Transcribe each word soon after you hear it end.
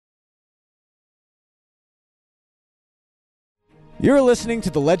You're listening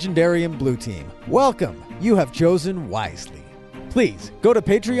to the Legendarium Blue Team. Welcome. You have chosen wisely. Please go to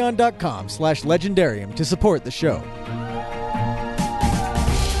patreon.com/legendarium to support the show.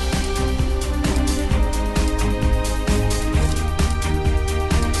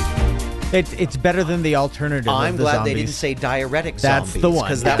 It's better than the alternative. I'm of the glad zombies. they didn't say diuretic That's zombies. the one.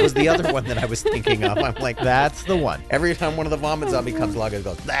 Because that was the other one that I was thinking of. I'm like, That's the one. every time one of the vomit zombie comes along, it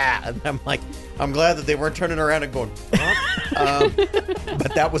goes, ah! And I'm like, I'm glad that they weren't turning around and going, huh?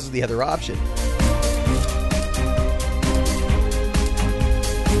 But that was the other option.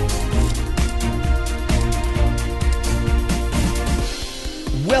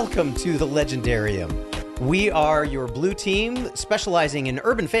 Welcome to the Legendarium. We are your blue team, specializing in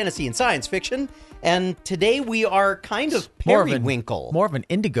urban fantasy and science fiction, and today we are kind of periwinkle. More of an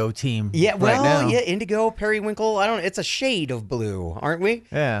indigo team. Yeah, well, right now. yeah, indigo, periwinkle. I don't know. It's a shade of blue, aren't we?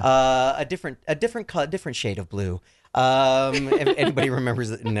 Yeah. A different shade of blue. If anybody remembers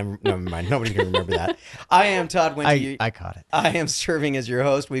it, never mind. Nobody's gonna remember that. I am Todd Winter. I caught it. I am serving as your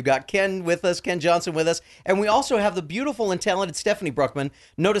host. We've got Ken with us, Ken Johnson with us, and we also have the beautiful and talented Stephanie Bruckman.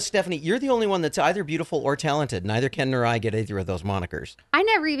 Notice, Stephanie, you're the only one that's either beautiful or talented. Neither Ken nor I get either of those monikers. I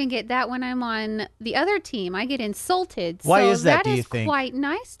never even get that when I'm on the other team. I get insulted. Why so is that, do That you is think? quite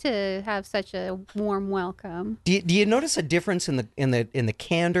nice to have such a warm welcome. Do you notice a difference in the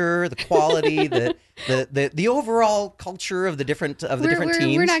candor, the quality, the overall culture of the different teams?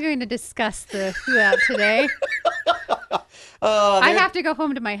 We're not going to discuss that today. I have to go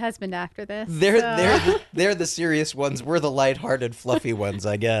home to my husband after this. They're the serious ones. We're the lighthearted, fluffy ones,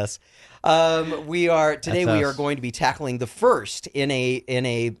 I guess. We are going to be tackling the first in a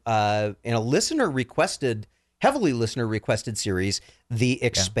heavily listener requested series, The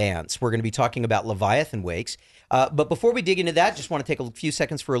Expanse. We're going to be talking about Leviathan wakes. But before we dig into that, just want to take a few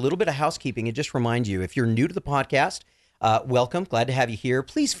seconds for a little bit of housekeeping and just remind you, if you're new to the podcast, welcome. Glad to have you here.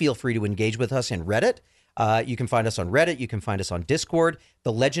 Please feel free to engage with us in Reddit. You can find us on Reddit. You can find us on Discord,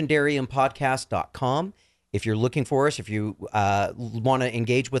 thelegendariumpodcast.com. If you're looking for us, if you want to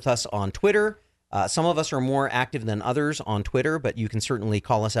engage with us on Twitter, some of us are more active than others on Twitter, but you can certainly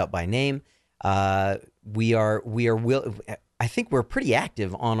call us out by name. I think we're pretty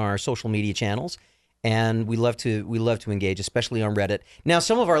active on our social media channels. And we love to engage, especially on Reddit. Now,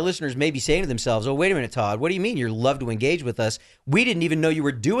 some of our listeners may be saying to themselves, "Oh, wait a minute, Todd. What do you mean you love to engage with us? We didn't even know you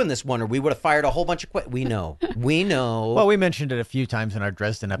were doing this one, or we would have fired a whole bunch of questions." We know. Well, we mentioned it a few times in our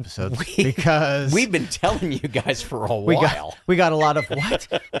Dresden episodes because we've been telling you guys for a while. We got a lot of what?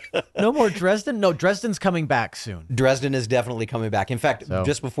 No more Dresden? No, Dresden's coming back soon. Dresden is definitely coming back. In fact,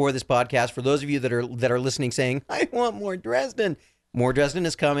 just before this podcast, for those of you that are listening, saying, "I want more Dresden." More Dresden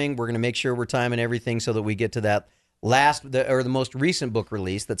is coming. We're going to make sure we're timing everything so that we get to that the most recent book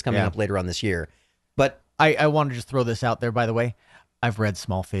release that's coming up later on this year. But I want to just throw this out there, by the way. I've read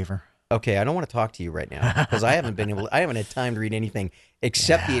Small Favor. Okay, I don't want to talk to you right now because I haven't had time to read anything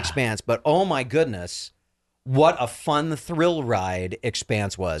except The Expanse. But oh my goodness, what a fun thrill ride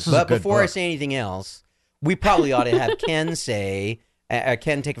Expanse was. But before I say anything else, we probably ought to have Ken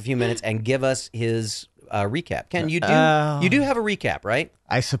take a few minutes and give us his recap. Ken, you do have a recap, right?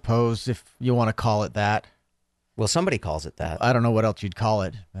 I suppose, if you want to call it that. Well, somebody calls it that. I don't know what else you'd call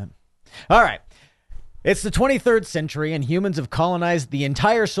it. But... All right. It's the 23rd century, and humans have colonized the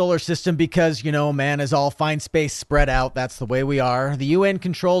entire solar system because, man is all fine space spread out. That's the way we are. The UN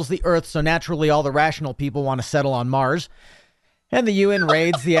controls the Earth, so naturally all the rational people want to settle on Mars. And the UN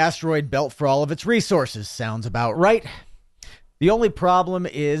raids the asteroid belt for all of its resources. Sounds about right. The only problem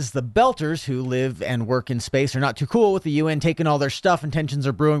is the Belters, who live and work in space, are not too cool with the UN taking all their stuff, and tensions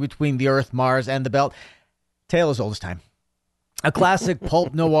are brewing between the Earth, Mars, and the Belt. Tale as old as time. A classic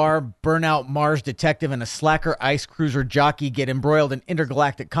pulp noir, burnout Mars detective and a slacker ice cruiser jockey get embroiled in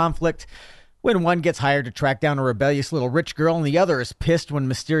intergalactic conflict when one gets hired to track down a rebellious little rich girl and the other is pissed when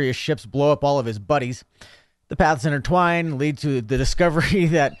mysterious ships blow up all of his buddies. The paths intertwine, lead to the discovery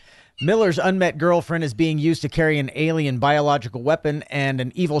that Miller's unmet girlfriend is being used to carry an alien biological weapon, and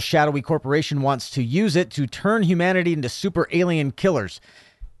an evil shadowy corporation wants to use it to turn humanity into super alien killers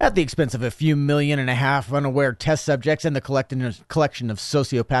at the expense of a few 1.5 million unaware test subjects and the collection of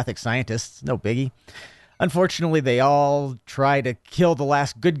sociopathic scientists. No biggie. Unfortunately, they all try to kill the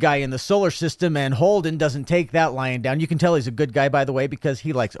last good guy in the solar system, and Holden doesn't take that lying down. You can tell he's a good guy, by the way, because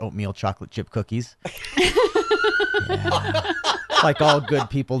he likes oatmeal chocolate chip cookies. Yeah. Like all good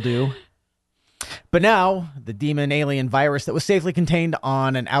people do. But now, the demon alien virus that was safely contained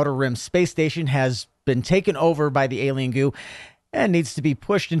on an outer rim space station has been taken over by the alien goo and needs to be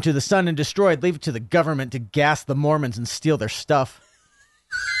pushed into the sun and destroyed. Leave it to the government to gas the Mormons and steal their stuff.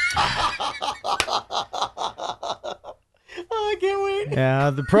 I can't Yeah,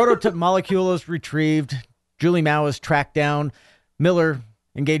 the prototype molecule is retrieved. Julie Mao is tracked down. Miller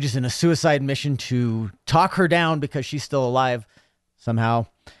engages in a suicide mission to talk her down because she's still alive somehow.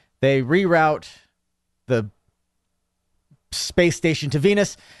 They reroute the space station to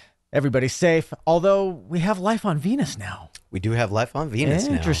Venus. Everybody's safe, although we have life on Venus now. We do have life on Venus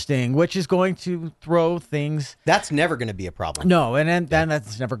now. Interesting, which is going to throw things... That's never going to be a problem. No, and then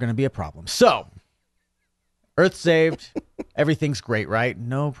that's never going to be a problem. So, Earth saved. Everything's great, right?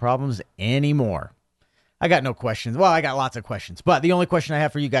 No problems anymore. I got no questions. Well, I got lots of questions, but the only question I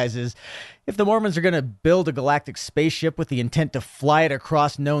have for you guys is, if the Mormons are going to build a galactic spaceship with the intent to fly it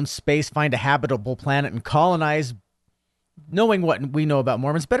across known space, find a habitable planet, and colonize, knowing what we know about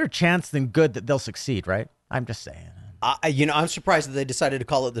Mormons, better chance than good that they'll succeed, right? I'm just saying. I'm surprised that they decided to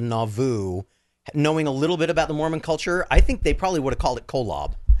call it the Nauvoo. Knowing a little bit about the Mormon culture, I think they probably would have called it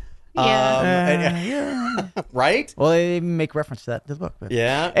Kolob. Yeah. Right? Well, they make reference to that in the book. But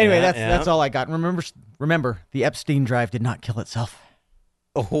Yeah. Anyway, yeah, that's all I got. Remember, the Epstein drive did not kill itself.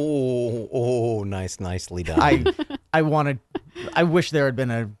 Oh, nicely done. I wish there had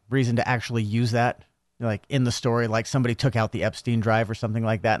been a reason to actually use that, like in the story, like somebody took out the Epstein drive or something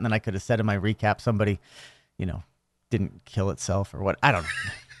like that, and then I could have said in my recap, somebody, didn't kill itself or what. I don't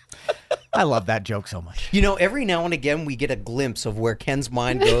know. I love that joke so much. Every now and again we get a glimpse of where Ken's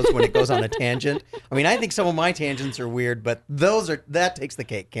mind goes when it goes on a tangent. I mean, I think some of my tangents are weird, but that takes the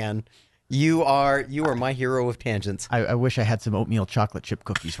cake, Ken. You are my hero of tangents. I wish I had some oatmeal chocolate chip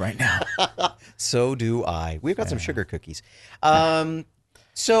cookies right now. So do I. We've got some sugar cookies.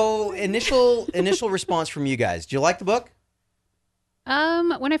 So initial response from you guys. Do you like the book?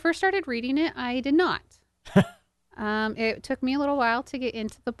 When I first started reading it, I did not. It took me a little while to get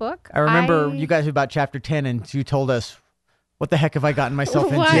into the book. I remember you guys about chapter 10, and you told us, what the heck have I gotten myself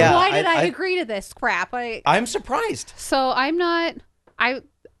into? Why did I agree to this crap? I'm surprised. So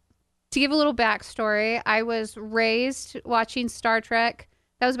to give a little backstory, I was raised watching Star Trek.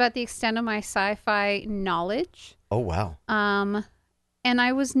 That was about the extent of my sci-fi knowledge. Oh, wow. And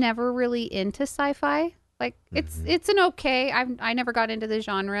I was never really into sci-fi. Like, it's an okay. I never got into the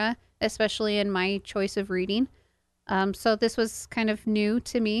genre, especially in my choice of reading. So this was kind of new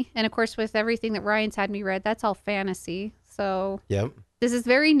to me. And of course, with everything that Ryan's had me read, that's all fantasy. So yep. This is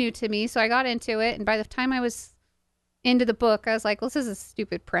very new to me. So I got into it. And by the time I was into the book, I was like, well, this is a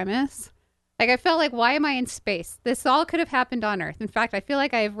stupid premise. Like, I felt like, why am I in space? This all could have happened on Earth. In fact, I feel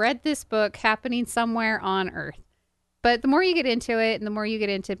like I've read this book happening somewhere on Earth. But the more you get into it and the more you get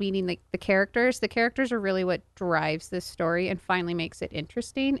into meeting the characters are really what drives this story and finally makes it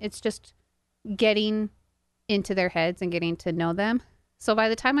interesting. It's just getting into their heads and getting to know them. So by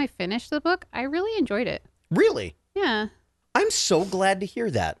the time I finished the book, I really enjoyed it. Really? Yeah. I'm so glad to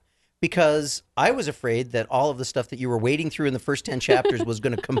hear that, because I was afraid that all of the stuff that you were wading through in the first 10 chapters was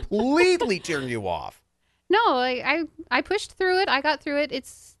going to completely turn you off. No, I pushed through it. I got through it.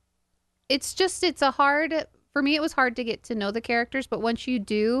 For me, it was hard to get to know the characters, but once you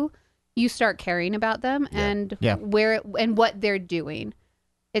do, you start caring about them and what they're doing.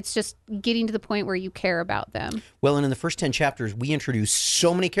 It's just getting to the point where you care about them. Well, and in the first 10 chapters, we introduce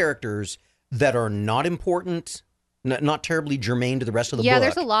so many characters that are not important, not terribly germane to the rest of the book. Yeah,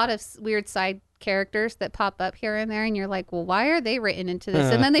 there's a lot of weird side characters that pop up here and there, and you're like, well, why are they written into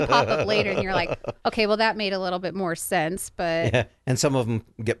this? And then they pop up later, and you're like, okay, well, that made a little bit more sense, but... Yeah, and some of them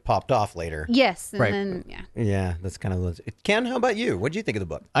get popped off later. Yes, and right. then, yeah. Yeah, that's kind of... Ken, how about you? What did you think of the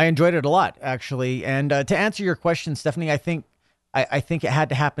book? I enjoyed it a lot, actually. And to answer your question, Stephanie, I think it had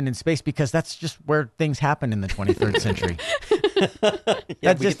to happen in space because that's just where things happen in the 23rd century.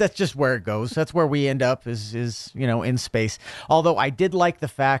 That's just where it goes. That's where we end up is in space. Although I did like the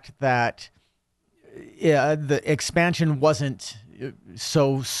fact that the expansion wasn't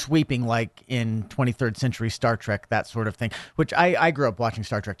so sweeping like in 23rd century Star Trek, that sort of thing, which I grew up watching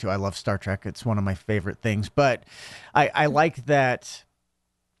Star Trek too. I love Star Trek. It's one of my favorite things. But I like that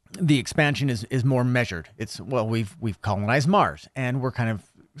the expansion is more measured. It's, well, we've colonized Mars and we're kind of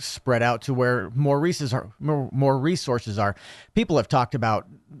spread out to where more resources are. People have talked about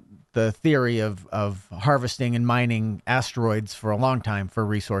the theory of harvesting and mining asteroids for a long time for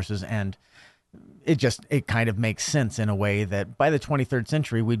resources, and it kind of makes sense in a way that by the 23rd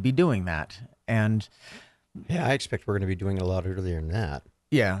century we'd be doing that. And yeah, I expect we're going to be doing it a lot earlier than that.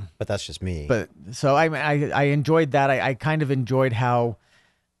 Yeah, but that's just me. But so I enjoyed that. I kind of enjoyed how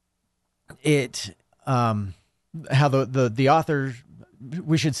how the author,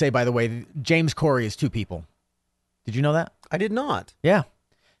 we should say, by the way, James Corey is two people. Did you know that? I did not. Yeah.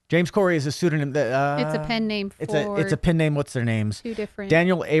 James Corey is a pseudonym. It's a pen name for... It's a pen name. What's their names? Two different...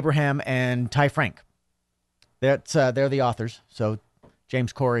 Daniel Abraham and Ty Frank. They're the authors. So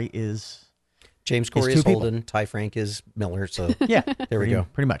James Corey is is Holden. Ty Frank is Miller. So yeah, there we go.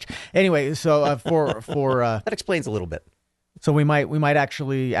 Pretty much. Anyway, so for that explains a little bit. So we might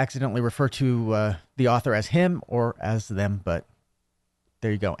actually accidentally refer to the author as him or as them, but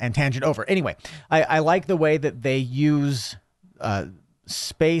there you go. And tangent over. Anyway, I like the way that they use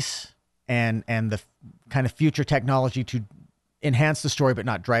space and the kind of future technology to enhance the story, but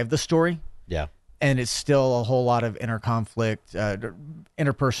not drive the story. Yeah. And it's still a whole lot of inner conflict,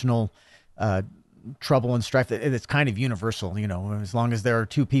 interpersonal trouble and strife. It's kind of universal, you know. As long as there are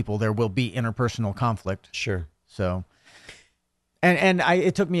two people, there will be interpersonal conflict. Sure. So, and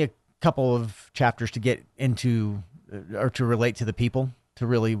it took me a couple of chapters to get into or to relate to the people, to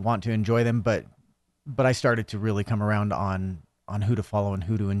really want to enjoy them. But I started to really come around on who to follow and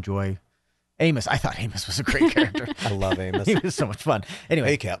who to enjoy. Amos. I thought Amos was a great character. I love Amos. He was so much fun. Anyway.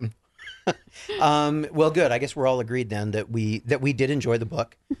 Hey, Captain. Well, good. I guess we're all agreed then that we did enjoy the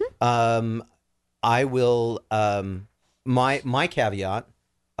book. I will, my caveat,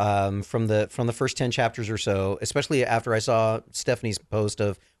 from the first 10 chapters or so, especially after I saw Stephanie's post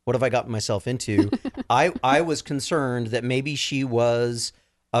of what have I gotten myself into, I was concerned that maybe she was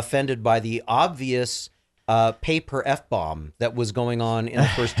offended by the obvious pay per F-bomb that was going on in the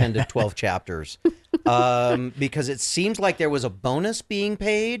first 10 to 12 chapters. Because it seems like there was a bonus being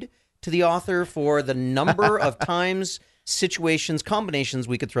paid to the author for the number of times, situations, combinations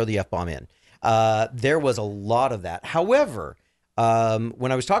we could throw the F-bomb in. There was a lot of that. However,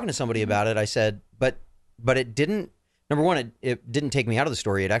 when I was talking to somebody about it, I said, but it didn't, number one, it didn't take me out of the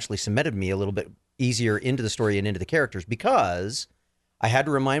story. It actually cemented me a little bit easier into the story and into the characters, because I had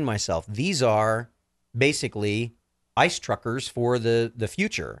to remind myself, these are basically ice truckers for the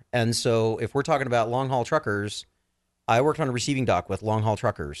future. And so if we're talking about long haul truckers, I worked on a receiving dock with long haul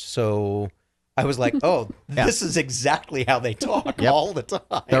truckers. So I was like, oh, Yeah. This is exactly how they talk all the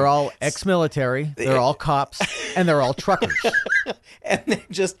time. They're all ex-military, they're all cops, and they're all truckers.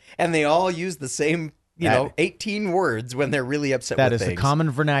 and they all use the same, 18 words when they're really upset with things. That is the common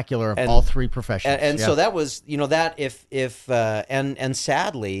vernacular of all three professions. And so that was, that and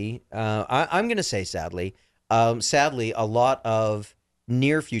sadly, I'm going to say sadly, a lot of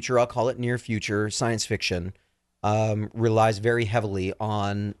near future, I'll call it near future science fiction, relies very heavily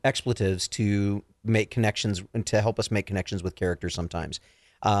on expletives to make connections and to help us make connections with characters sometimes.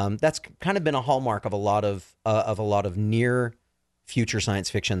 That's kind of been a hallmark of a lot of near future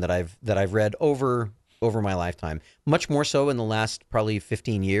science fiction that I've read over my lifetime. Much more so in the last probably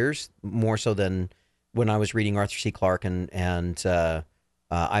 15 years, more so than when I was reading Arthur C. Clarke and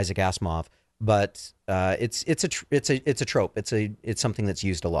Isaac Asimov. But it's a trope. It's something that's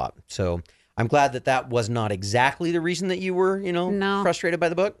used a lot. So I'm glad that was not exactly the reason that you were, frustrated by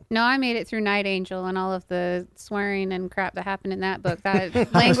the book. No, I made it through Night Angel and all of the swearing and crap that happened in that book.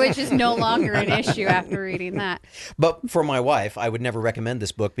 That language is no longer an issue after reading that. But for my wife, I would never recommend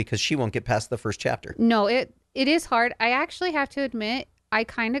this book because she won't get past the first chapter. No, it is hard. I actually have to admit, I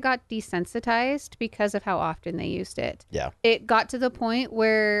kind of got desensitized because of how often they used it. Yeah. It got to the point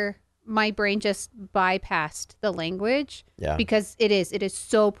where my brain just bypassed the language because it is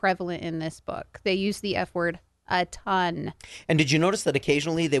so prevalent in this book. They use the F word a ton. And did you notice that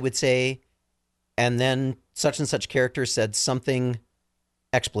occasionally they would say, and then such and such character said something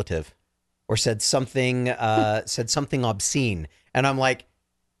expletive or said something obscene. And I'm like,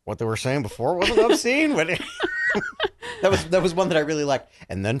 what they were saying before wasn't obscene? That was one that I really liked.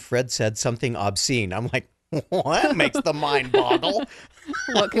 And then Fred said something obscene. I'm like, well, that makes the mind boggle.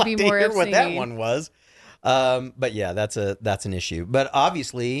 What could be more obscene? What that one was. But yeah, that's an issue. But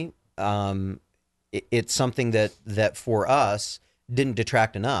obviously, it's something that for us didn't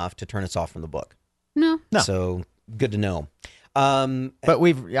detract enough to turn us off from the book. No. So good to know. But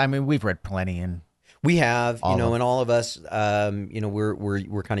we've read plenty, and we have, and all of us,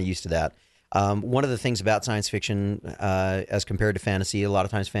 we're kind of used to that. One of the things about science fiction, as compared to fantasy, a lot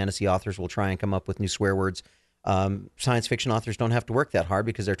of times fantasy authors will try and come up with new swear words. Science fiction authors don't have to work that hard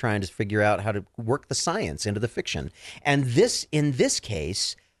because they're trying to figure out how to work the science into the fiction. And in this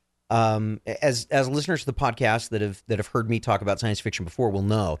case, as listeners to the podcast that have heard me talk about science fiction before will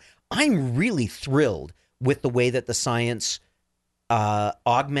know, I'm really thrilled with the way that the science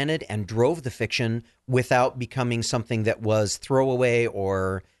augmented and drove the fiction without becoming something that was throwaway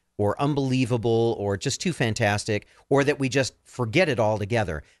or unbelievable or just too fantastic, or that we just forget it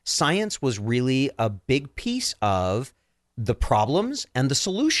altogether. Science was really a big piece of the problems and the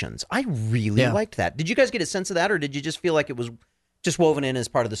solutions. I really liked that. Did you guys get a sense of that, or did you just feel like it was just woven in as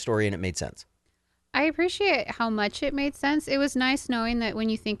part of the story and it made sense? I appreciate how much it made sense. It was nice knowing that when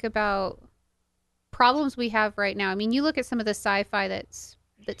you think about problems we have right now. I mean, you look at some of the sci-fi that's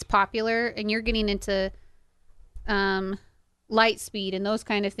popular, and you're getting into light speed and those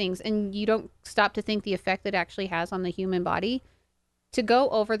kind of things, and you don't stop to think the effect that actually has on the human body. To go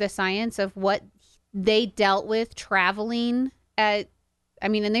over the science of what they dealt with traveling at, I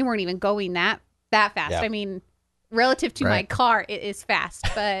mean, and they weren't even going that fast. Yeah. I mean, relative to my car, it is fast,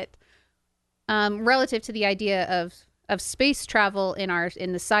 but relative to the idea of space travel in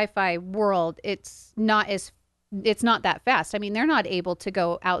the sci-fi world, it's not that fast. I mean, they're not able to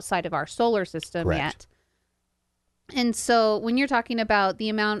go outside of our solar system yet. And so when you're talking about the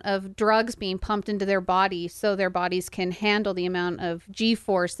amount of drugs being pumped into their body so their bodies can handle the amount of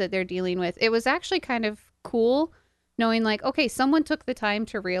G-force that they're dealing with, it was actually kind of cool knowing like, okay, someone took the time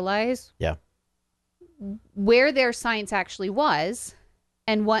to realize where their science actually was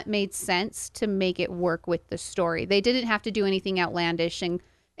and what made sense to make it work with the story. They didn't have to do anything outlandish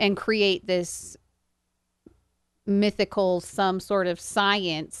and create this mythical, some sort of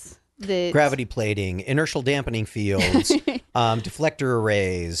science. Gravity plating, inertial dampening fields, deflector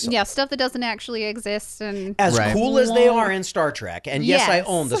arrays. Yeah, stuff that doesn't actually exist. And as cool as they are in Star Trek. And yes, I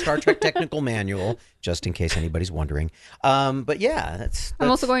own the Star Trek technical manual, just in case anybody's wondering. But yeah, that's...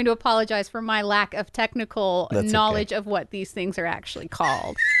 I'm also going to apologize for my lack of technical knowledge of what these things are actually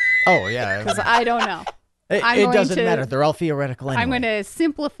called. Oh, yeah. Because I don't know. It doesn't matter. They're all theoretical anyway. I'm going to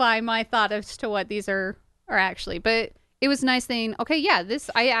simplify my thought as to what these are actually. But it was nice saying, okay, yeah,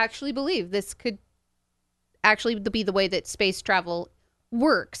 this, I actually believe this could actually be the way that space travel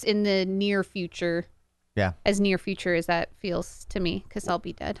works in the near future. Yeah. As near future as that feels to me, because I'll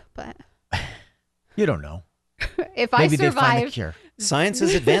be dead. But you don't know. If Maybe I survive, they find the cure. Science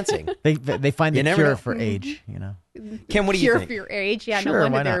is advancing. They find the cure for age, Kim, what do you cure think? for your age? Yeah, Sure, no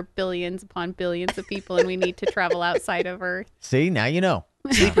wonder why there not? are billions upon billions of people, and we need to travel outside of Earth. See, now you know.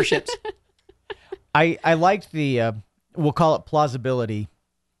 Sleeper ships. I liked the, we'll call it plausibility,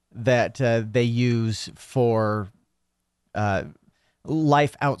 that they use for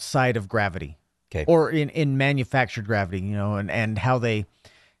life outside of gravity. Okay. Or in manufactured gravity, and how they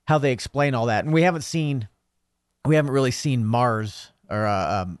explain all that. And we haven't really seen Mars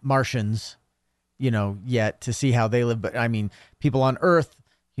or Martians, yet to see how they live. But I mean, people on Earth,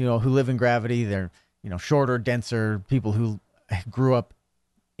 who live in gravity, they're, shorter, denser. People who grew up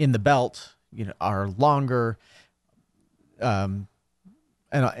in the belt, are longer,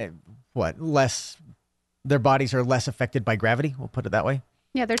 less, their bodies are less affected by gravity. We'll put it that way.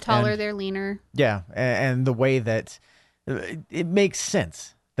 Yeah, they're taller, they're leaner. Yeah. And the way that it makes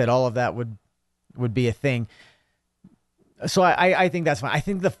sense that all of that would be a thing. So I think that's fine. I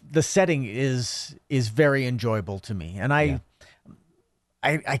think the setting is very enjoyable to me, and I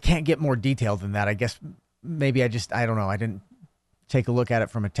can't get more detailed than that. I guess maybe I don't know. I didn't take a look at it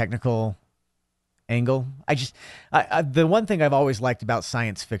from a technical angle. The one thing I've always liked about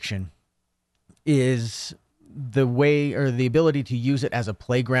science fiction is the way or the ability to use it as a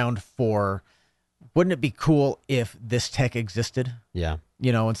playground for, wouldn't it be cool if this tech existed? Yeah.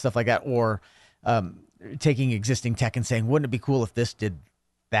 And stuff like that, or taking existing tech and saying, wouldn't it be cool if this did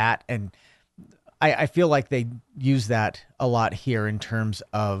that? And I feel like they use that a lot here in terms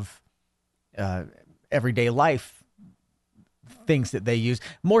of everyday life things that they use,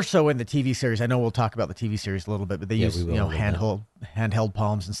 more so in the TV series. I know we'll talk about the TV series a little bit, but they use handheld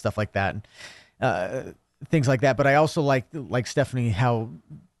palms and stuff like that, and things like that. But I also like Stephanie, how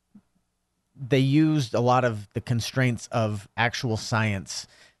they used a lot of the constraints of actual science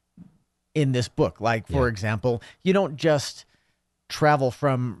in this book. Like, for example, you don't just travel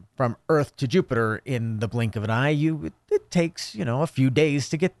from Earth to Jupiter in the blink of an eye. It takes, a few days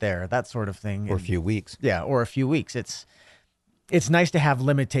to get there, that sort of thing. Or a few weeks. Yeah, or a few weeks. It's nice to have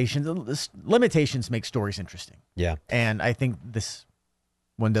limitations. Limitations make stories interesting. Yeah. And I think this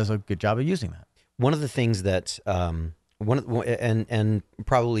one does a good job of using that. One of the things that, and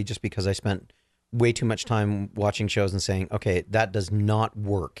probably just because I spent way too much time watching shows and saying, okay, that does not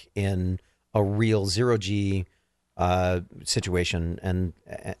work in a real zero-G situation,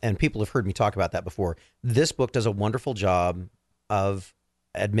 and people have heard me talk about that before. This book does a wonderful job of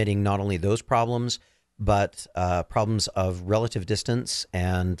admitting not only those problems, but problems of relative distance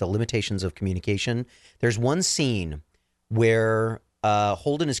and the limitations of communication. There's one scene where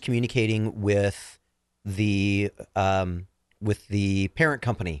Holden is communicating with the parent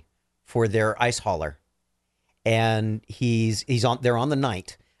company for their ice hauler, and they're on the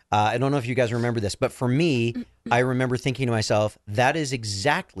night. I don't know if you guys remember this, but for me, I remember thinking to myself, that is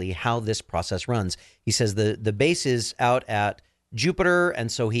exactly how this process runs. He says the base is out at Jupiter,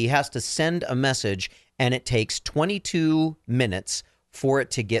 and so he has to send a message, and it takes 22 minutes for it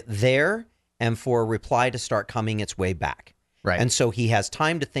to get there and for a reply to start coming its way back. Right. And so he has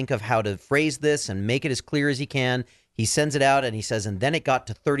time to think of how to phrase this and make it as clear as he can. He sends it out and he says, and then it got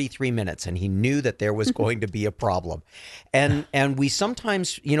to 33 minutes and he knew that there was going to be a problem. And we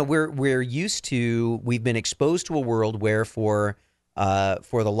sometimes, we're used to, we've been exposed to a world where for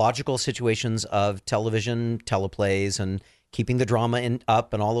the logical situations of television, teleplays, and keeping the drama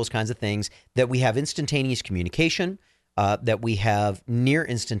up and all those kinds of things, that we have instantaneous communication, that we have near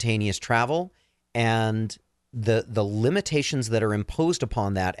instantaneous travel, and the limitations that are imposed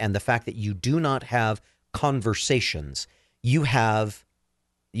upon that, and the fact that you do not have conversations. You have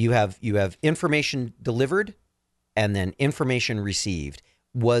information delivered and then information received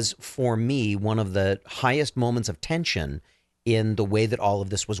was, for me, one of the highest moments of tension in the way that all of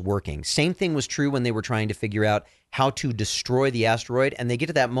this was working. Same thing was true when they were trying to figure out how to destroy the asteroid, and they get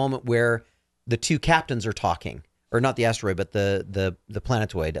to that moment where the two captains are talking, or not the asteroid, but the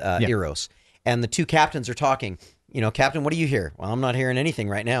planetoid, Eros. And the two captains are talking. Captain, what do you hear? Well, I'm not hearing anything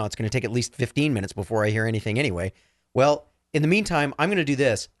right now. It's going to take at least 15 minutes before I hear anything anyway. Well, in the meantime, I'm going to do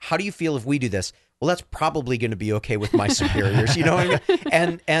this. How do you feel if we do this? Well, that's probably going to be okay with my superiors. You know what I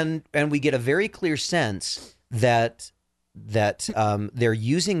mean? And we get a very clear sense that they're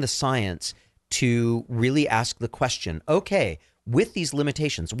using the science to really ask the question, okay, with these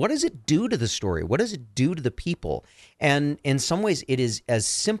limitations, what does it do to the story? What does it do to the people? And in some ways, it is as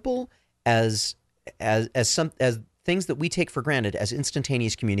simple as things that we take for granted as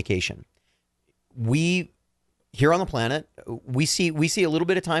instantaneous communication. We here on the planet, we see a little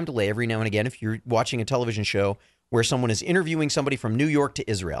bit of time delay every now and again. If you're watching a television show where someone is interviewing somebody from New York to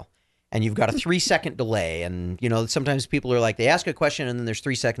Israel, and you've got a 3-second delay, and sometimes people are like, they ask a question and then there's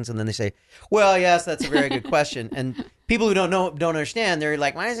 3 seconds, and then they say, well, yes, that's a very good question. And people who don't understand, they're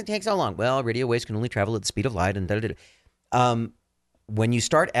like, why does it take so long? Well, radio waves can only travel at the speed of light, and when you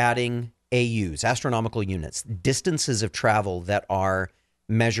start adding AUs, astronomical units, distances of travel that are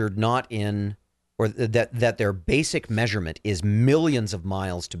measured not in, or that their basic measurement is millions of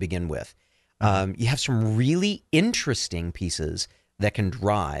miles to begin with, you have some really interesting pieces that can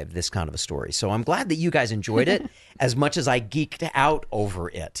drive this kind of a story. So I'm glad that you guys enjoyed it as much as I geeked out over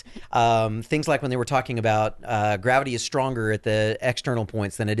it. Things like when they were talking about gravity is stronger at the external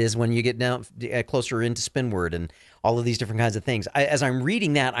points than it is when you get down closer into spinward, and all of these different kinds of things. As I'm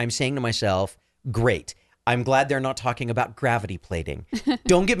reading that, I'm saying to myself, great. I'm glad they're not talking about gravity plating.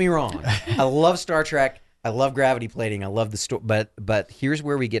 Don't get me wrong. I love Star Trek. I love gravity plating. I love the story. But here's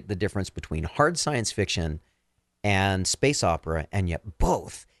where we get the difference between hard science fiction and space opera, and yet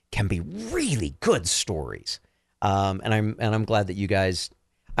both can be really good stories. And I'm glad that you guys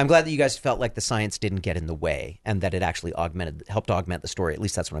felt like the science didn't get in the way, and that it actually helped augment the story. At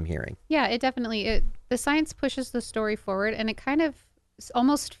least that's what I'm hearing. Yeah, it definitely the science pushes the story forward, and it kind of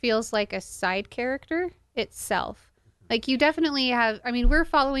almost feels like a side character itself. Like, you definitely have, we're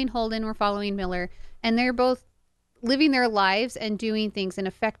following Holden, we're following Miller, and they're both living their lives and doing things and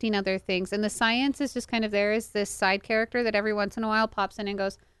affecting other things. And the science is just kind of there as this side character that every once in a while pops in and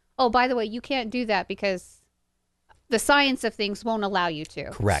goes, oh, by the way, you can't do that because the science of things won't allow you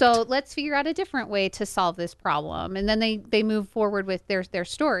to. Correct. So let's figure out a different way to solve this problem. And then they move forward with their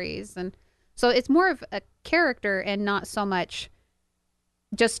stories. And so it's more of a character and not so much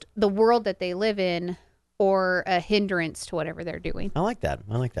just the world that they live in or a hindrance to whatever they're doing. I like that.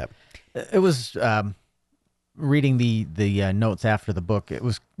 It was... reading the notes after the book, it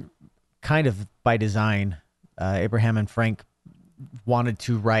was kind of by design. Abraham and Frank wanted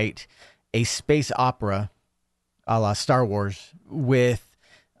to write a space opera a la Star Wars with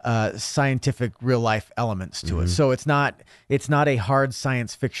scientific real life elements to it. So it's not a hard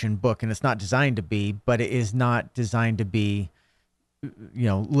science fiction book, and it's not designed to be, but it is not designed to be,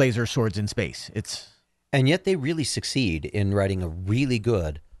 laser swords in space. And yet they really succeed in writing a really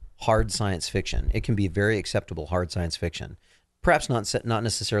good hard science fiction. It can be very acceptable hard science fiction. Perhaps not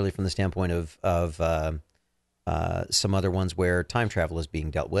necessarily from the standpoint of some other ones where time travel is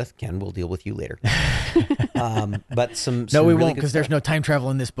being dealt with. Ken, we'll deal with you later. But some no, we really won't, because there's no time travel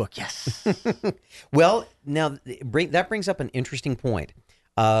in this book. Yes. Well, now that brings up an interesting point.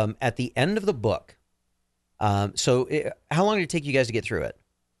 At the end of the book, how long did it take you guys to get through it?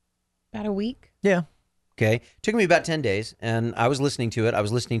 About a week. Yeah. Okay. Took me about 10 days, and I was listening to it. I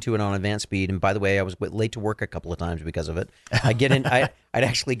was listening to it on advanced speed, and by the way, I was late to work a couple of times because of it. I'd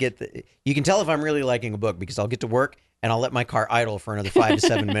actually get you can tell if I'm really liking a book because I'll get to work, and I'll let my car idle for another 5 to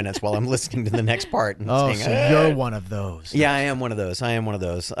 7 minutes while I'm listening to the next part. And so you're one of those. Yeah, I am one of those.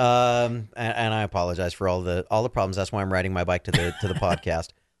 And I apologize for all the problems. That's why I'm riding my bike to the podcast.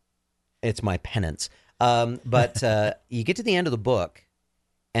 It's my penance. But you get to the end of the book,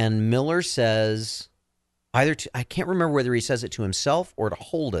 And Miller says, I can't remember whether he says it to himself or to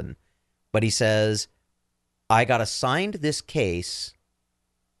Holden, but he says, I got assigned this case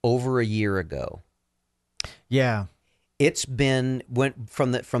over a year ago. Yeah. It's been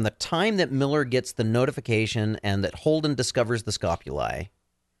from the time that Miller gets the notification and that Holden discovers the scopuli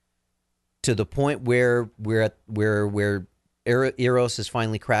to the point where Eros has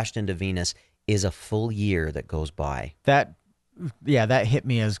finally crashed into Venus is a full year that goes by. That hit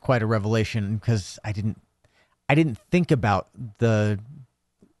me as quite a revelation because I didn't think about the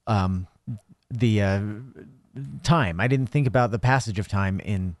time. I didn't think about the passage of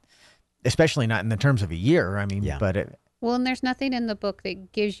time especially not in the terms of a year. I mean, Well, and there's nothing in the book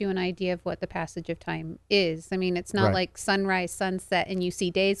that gives you an idea of what the passage of time is. I mean, it's not like sunrise, sunset, and you see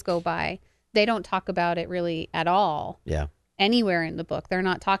days go by. They don't talk about it really at all. Yeah. Anywhere in the book. They're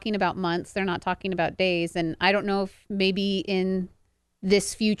not talking about months. They're not talking about days. And I don't know if maybe in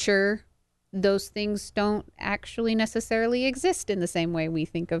this future, those things don't actually necessarily exist in the same way we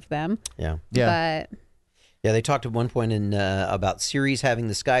think of them. Yeah. But yeah, they talked at one point about Ceres having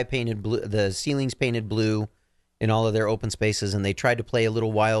the sky painted blue, the ceilings painted blue in all of their open spaces, and they tried to play a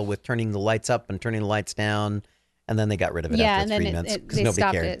little while with turning the lights up and turning the lights down, and then they got rid of it after 3 months because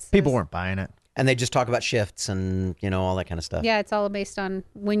nobody cared. People weren't buying it. And they just talk about shifts and, all that kind of stuff. Yeah, it's all based on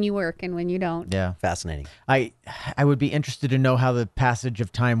when you work and when you don't. Yeah. Fascinating. I would be interested to know how the passage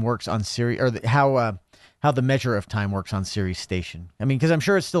of time works on Ceres, or how the measure of time works on Ceres Station. I mean, because I'm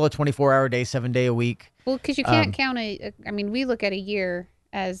sure it's still a 24-hour day, 7-day a week. Well, because you can't count we look at a year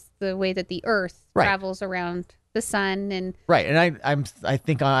as the way that the Earth travels around the sun, and I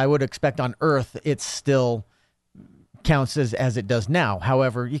think I would expect on Earth it still counts as it does now.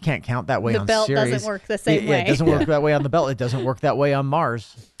 However, you can't count that way on Ceres. The belt doesn't work the same way. It doesn't work that way on the belt. It doesn't work that way on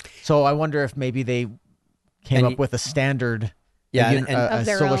Mars. So I wonder if maybe they came up with a standard, a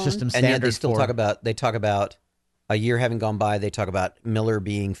solar system standard. And yet they still talk about a year having gone by. They talk about Miller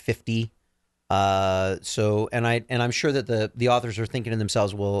being 50. I'm sure that the authors are thinking to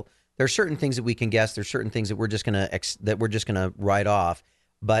themselves, well, there are certain things that we can guess. There's certain things that we're just gonna write off.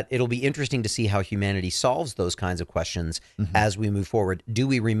 But it'll be interesting to see how humanity solves those kinds of questions as we move forward. Do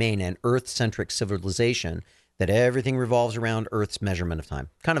we remain an Earth-centric civilization that everything revolves around Earth's measurement of time?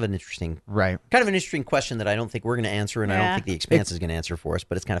 Kind of an interesting question that I don't think we're going to answer, and I don't think the Expanse is going to answer for us.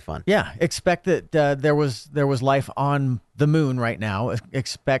 But it's kind of fun. Yeah, expect that there was life on the moon right now.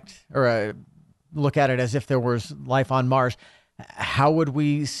 Look at it as if there was life on Mars. How would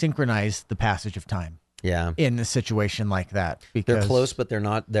we synchronize the passage of time? Yeah, in a situation like that, because they're close, but they're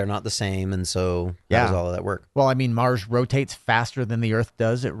not the same, and so how does all of that work? Well, I mean, Mars rotates faster than the Earth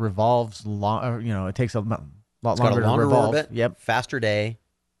does. It revolves long. It takes a lot longer to revolve. Orbit, yep, faster day.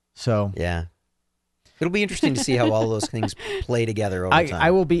 So yeah, it'll be interesting to see how all those things play together over time.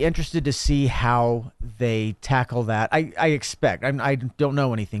 I will be interested to see how they tackle that. I expect. I don't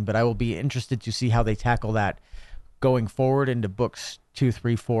know anything, but I will be interested to see how they tackle that going forward into books 2,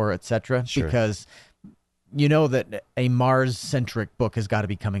 3, 4, etc. Sure. Because that a Mars-centric book has got to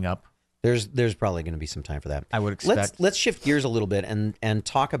be coming up. There's probably going to be some time for that. I would expect. Let's shift gears a little bit and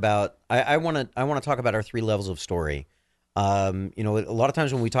talk about. I want to talk about our 3 levels of story. A lot of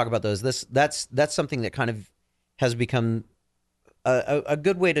times when we talk about those, that's something that kind of has become a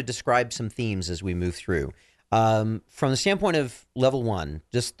good way to describe some themes as we move through. From the standpoint of level 1,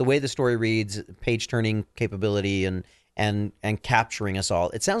 just the way the story reads, page turning capability, and capturing us all.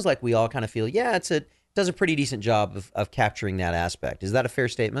 It sounds like we all kind of feel, it does a pretty decent job of capturing that aspect. Is that a fair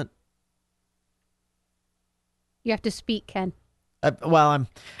statement? You have to speak, Ken.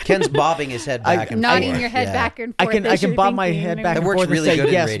 Ken's bobbing his head back and nodding forth. your head back and forth. I can bob my head back and forth and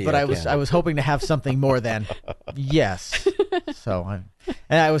say yes, radio, but I was hoping to have something more than yes.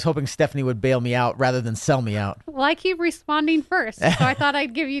 And I was hoping Stephanie would bail me out rather than sell me out. Well, I keep responding first, so I thought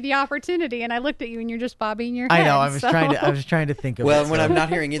I'd give you the opportunity, and I looked at you, and you're just bobbing your head. I know. I was trying to think of. Well, when I'm not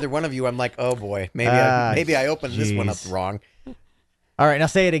hearing either one of you, I'm like, oh boy, maybe I opened this one up wrong. All right, now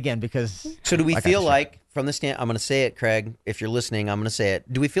say it again because. So do we feel like, from the stand, I'm going to say it, Craig. If you're listening, I'm going to say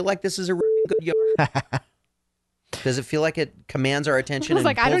it. Do we feel like this is a really good yarn? Does it feel like it commands our attention? I was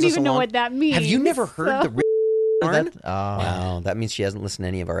like, I don't even know what that means. Have you never heard the yarn? Oh. Wow, that means she hasn't listened to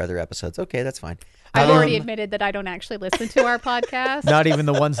any of our other episodes. Okay, that's fine. I've already admitted that I don't actually listen to our podcast. Not even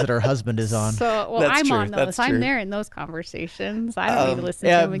the ones that her husband is on. So, I'm on those. I'm there in those conversations. I don't need to listen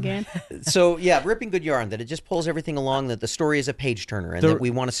to them again. So, ripping good yarn, that it just pulls everything along, that the story is a page turner, and that we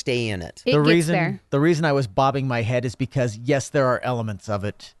want to stay in it. The reason I was bobbing my head is because, yes, there are elements of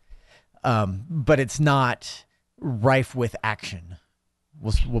it, but it's not rife with action.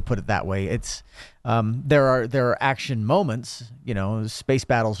 We'll put it that way. It's there are action moments. Space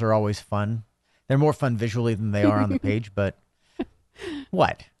battles are always fun. They're more fun visually than they are on the page. But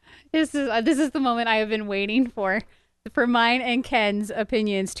what? This is the moment I have been waiting for mine and Ken's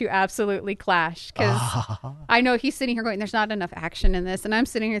opinions to absolutely clash, because I know he's sitting here going, "There's not enough action in this," and I'm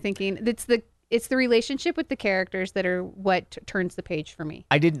sitting here thinking it's the relationship with the characters that are what turns the page for me.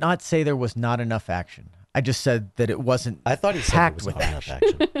 I did not say there was not enough action. I just said that it wasn't. I thought he said there was not enough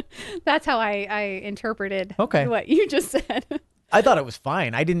action. That's how I interpreted what you just said. I thought it was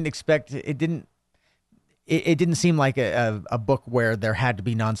fine. I didn't expect it. Didn't seem like a book where there had to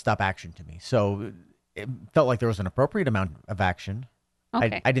be nonstop action to me. So it felt like there was an appropriate amount of action.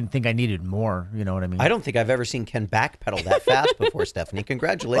 Okay. I didn't think I needed more. You know what I mean? I don't think I've ever seen Ken backpedal that fast before, Stephanie.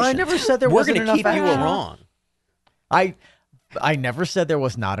 Congratulations. Well, I never said there wasn't enough action. We're going to keep you wrong. I never said there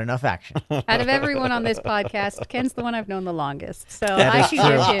was not enough action. Out of everyone on this podcast, Ken's the one I've known the longest, so I should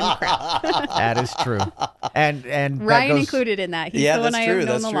give him crap. That is true, and Ryan included in that. He's the one I have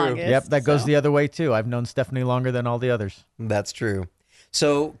known the longest. Yep, that goes the other way too. I've known Stephanie longer than all the others. That's true.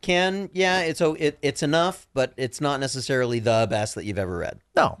 So Ken, it's enough, but it's not necessarily the best that you've ever read.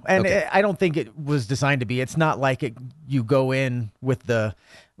 No, and I don't think it was designed to be. It's not like you go in with the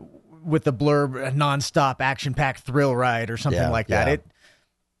blurb, a nonstop action-packed thrill ride or something like that.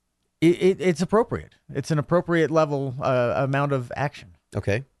 It's appropriate. It's an appropriate level amount of action.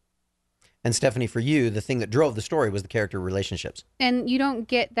 Okay. And Stephanie, for you, the thing that drove the story was the character relationships. And you don't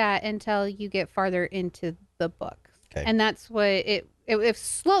get that until you get farther into the book. Okay. And that's what it's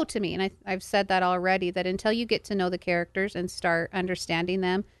slow to me. And I've said that already, that until you get to know the characters and start understanding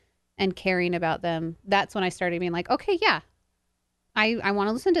them and caring about them, that's when I started being like, okay, yeah. I want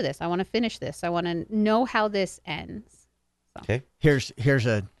to listen to this. I want to finish this. I want to know how this ends. So. Okay. Here's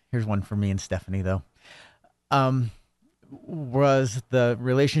one for me and Stephanie though. Was the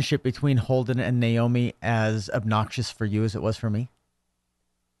relationship between Holden and Naomi as obnoxious for you as it was for me?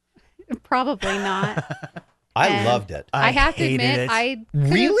 Probably not. I loved it. I have to admit, I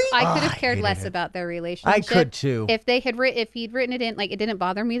could have cared less about their relationship. I could too. If he'd written it in, like, it didn't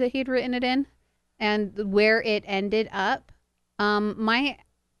bother me that he'd written it in, and where it ended up. My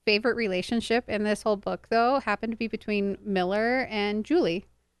favorite relationship in this whole book, though, happened to be between Miller and Julie.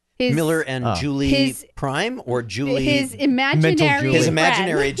 Julie Prime, or Julie? His imaginary His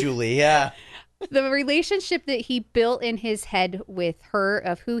imaginary Julie, yeah. The relationship that he built in his head with her,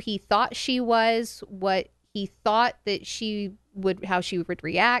 of who he thought she was, what he thought that how she would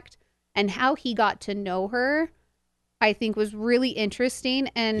react, and how he got to know her, I think was really interesting.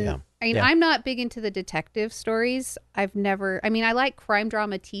 And I'm not big into the detective stories. I like crime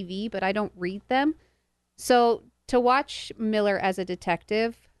drama TV, but I don't read them. So to watch Miller as a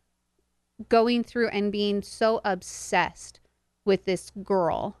detective going through and being so obsessed with this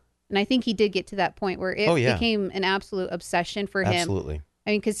girl, and I think he did get to that point where it became an absolute obsession for him. Absolutely. I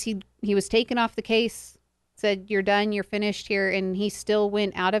mean, because he was taken off the case, said, "You're done, you're finished here," and he still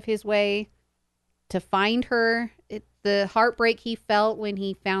went out of his way to find her. The heartbreak he felt when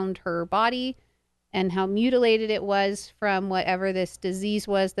he found her body and how mutilated it was from whatever this disease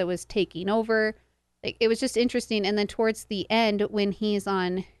was that was taking over. Like, it was just interesting. And then towards the end, when he's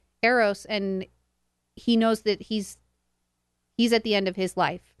on Eros and he knows that he's at the end of his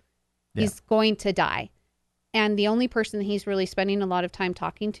life, he's going to die. And the only person that he's really spending a lot of time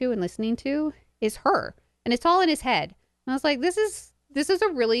talking to and listening to is her. And it's all in his head. And I was like, this is a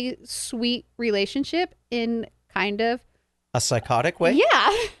really sweet relationship in kind of a psychotic way.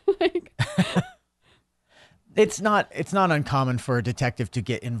 Yeah. It's not uncommon for a detective to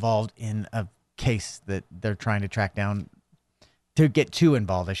get involved in a case that they're trying to track down, to get too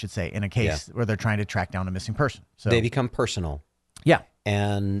involved, I should say, in a case where they're trying to track down a missing person. So they become personal. Yeah.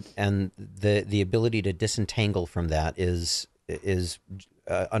 And the ability to disentangle from that is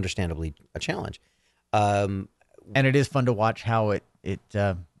understandably a challenge. And it is fun to watch how it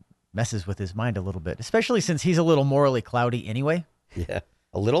messes with his mind a little bit, especially since he's a little morally cloudy anyway. Yeah,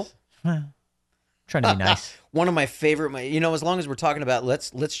 a little. Trying to be nice. One of my favorite, as long as we're talking about,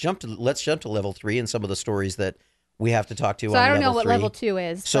 let's jump to level 3 and some of the stories that we have to talk to. So on I don't level know what 3. level 2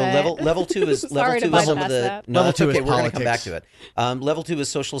 is. So level 2 is level 2 is some of the level 2 is okay. We're going to come back politics. to it. Level 2 is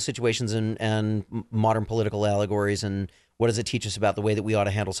social situations and modern political allegories, and what does it teach us about the way that we ought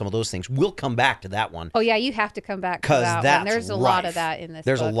to handle some of those things. We'll come back to that one. Oh yeah, you have to come back to that one. There's a lot of that in this.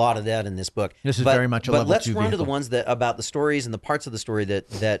 There's book. a lot of that in this book. This is very much a level 2 But let's run to the vehicle. ones that about the stories and the parts of the story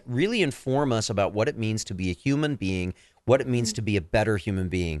that really inform us about what it means to be a human being, what it means to be a better human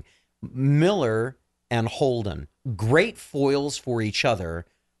being. Miller and Holden, great foils for each other,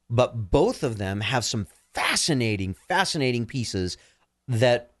 but both of them have some fascinating pieces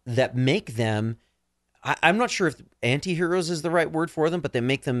that make them. I'm not sure if anti-heroes is the right word for them, but they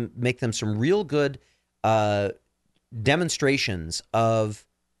make them some real good demonstrations of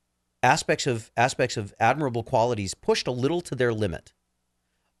aspects of admirable qualities pushed a little to their limit.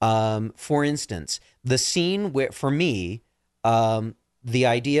 For instance, the scene where, for me, the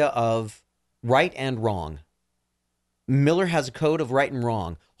idea of right and wrong. Miller has a code of right and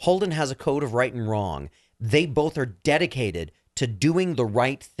wrong. Holden has a code of right and wrong. They both are dedicated to doing the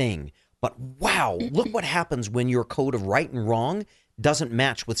right thing. But wow, look what happens when your code of right and wrong doesn't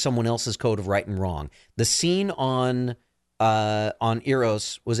match with someone else's code of right and wrong. The scene on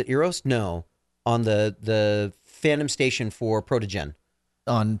Eros, was it Eros? No, on the Phantom Station for Protogen.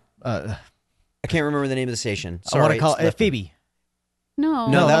 On I can't remember the name of the station. I want to call it Phoebe.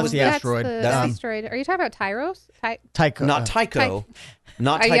 No, that was the asteroid. That's That's the the- asteroid. Are you talking about Tyros? Tycho. Not Tycho.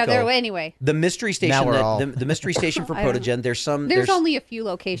 Not Oh, Tycho. yeah, there. Anyway, The mystery station. Now we're all- The mystery station for I don't- Protogen. there's only a few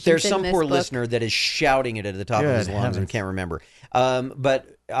locations. There's in some this poor book. listener that is shouting it at the top of his Good lungs and heavens. can't remember.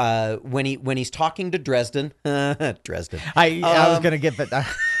 But when he's talking to Dresden, Dresden. I was gonna get that.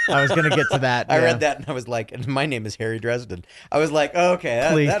 I was gonna get to that. I yeah. read that and I was like, and my name is Harry Dresden. I was like, okay,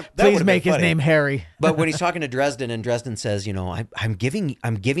 Please, that please would've make been his funny. name Harry. But when he's talking to Dresden and Dresden says, I'm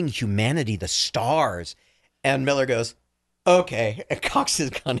giving humanity the stars, and Miller goes, okay, and cocks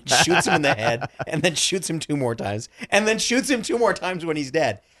his gun and shoots him in the head, and then shoots him 2 more times, and then shoots him 2 more times when he's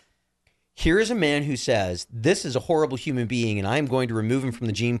dead. Here is a man who says, this is a horrible human being, and I'm going to remove him from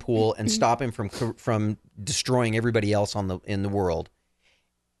the gene pool and stop him from destroying everybody else in the world.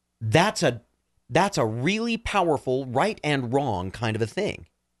 That's a really powerful right and wrong kind of a thing.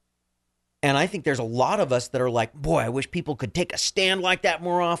 And I think there's a lot of us that are like, boy, I wish people could take a stand like that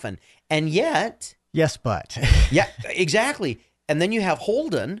more often. And yet, Yes, but yeah, exactly. And then you have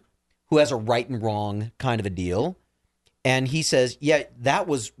Holden, who has a right and wrong kind of a deal. And he says, yeah, that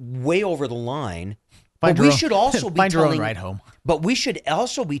was way over the line. But we should also be find your own telling, ride home. but we should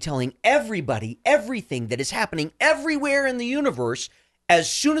also be telling everybody everything that is happening everywhere in the universe as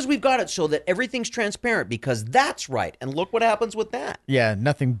soon as we've got it, so that everything's transparent, because that's right. And look what happens with that. Yeah,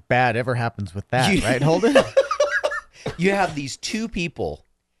 nothing bad ever happens with that, right, Holden? You have these two people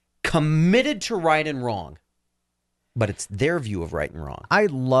committed to right and wrong, but it's their view of right and wrong. I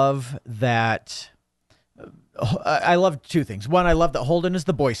love that. I love 2 things. One, I love that Holden is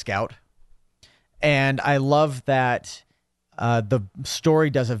the Boy Scout, and I love that the story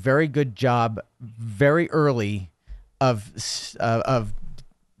does a very good job very early of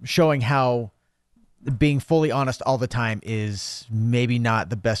showing how being fully honest all the time is maybe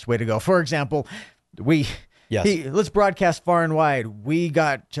not the best way to go. For example, let's broadcast far and wide. We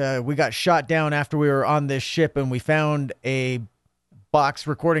got shot down after we were on this ship, and we found a box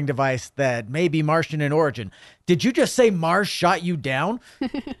recording device that may be Martian in origin. Did you just say Mars shot you down?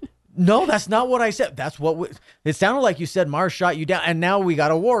 No, that's not what I said. That's what it sounded like. You said Mars shot you down, and now we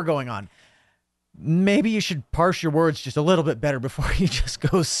got a war going on. Maybe you should parse your words just a little bit better before you just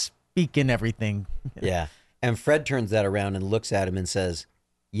go speaking everything. Yeah. And Fred turns that around and looks at him and says,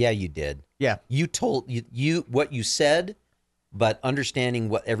 yeah, you did. Yeah. You told you what you said, but understanding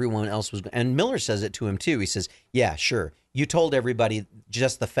what everyone else was. And Miller says it to him too. He says, yeah, sure. You told everybody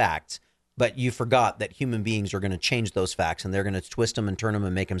just the facts, but you forgot that human beings are going to change those facts, and they're going to twist them and turn them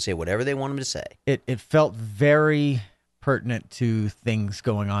and make them say whatever they want them to say. It felt very pertinent to things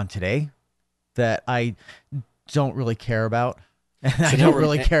going on today that I don't really care about. And I don't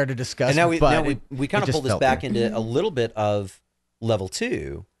really care to discuss. And now we kind of just pull this felt back good. into a little bit of level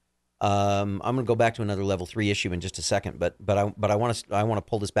 2. I'm going to go back to another level 3 issue in just a second, but I want to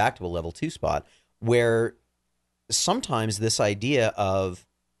pull this back to a level 2 spot where sometimes this idea of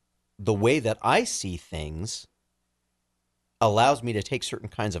the way that I see things allows me to take certain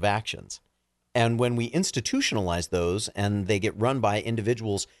kinds of actions. And when we institutionalize those and they get run by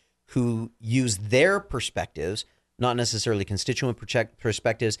individuals who use their perspectives, not necessarily constituent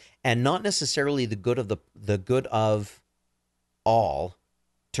perspectives, and not necessarily the good of all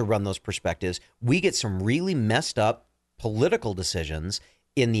to run those perspectives, we get some really messed up political decisions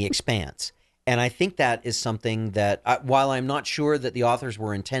in the Expanse. And I think that is something that, while I'm not sure that the authors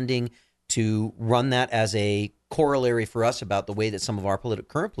were intending to run that as a corollary for us about the way that some of our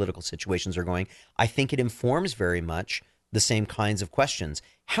current political situations are going, I think it informs very much the same kinds of questions.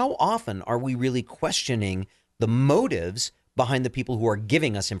 How often are we really questioning the motives behind the people who are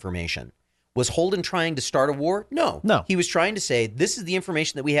giving us information? Was Holden trying to start a war? No. He was trying to say, this is the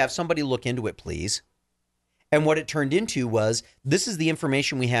information that we have. Somebody look into it, please. And what it turned into was, this is the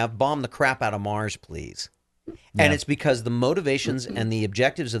information we have. Bomb the crap out of Mars, please. And it's because the motivations and the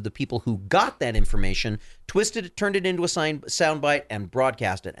objectives of the people who got that information twisted it, turned it into a soundbite, and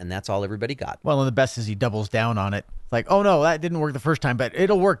broadcast it, and that's all everybody got. Well, and the best is he doubles down on it. It's like, oh no, that didn't work the first time, but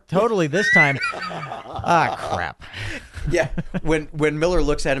it'll work totally this time. Crap. Yeah. When Miller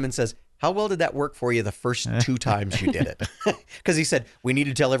looks at him and says, how well did that work for you the first 2 times you did it? Because he said, we need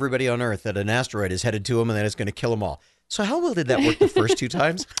to tell everybody on Earth that an asteroid is headed to them and then it's going to kill them all. So how well did that work the first 2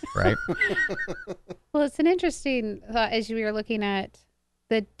 times? Right. Well, it's an interesting thought as we were looking at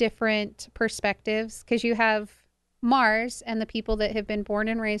the different perspectives, because you have Mars and the people that have been born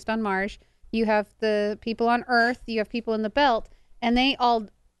and raised on Mars. You have the people on Earth. You have people in the belt, and they all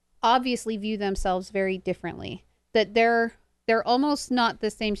obviously view themselves very differently. That they're almost not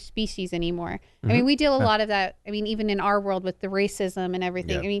the same species anymore. I mean, we deal a lot of that. I mean, even in our world with the racism and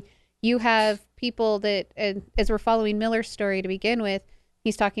everything. I mean, you have people that, as we're following Miller's story to begin with,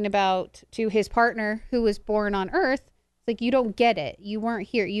 he's talking about to his partner who was born on Earth. It's like, you don't get it. You weren't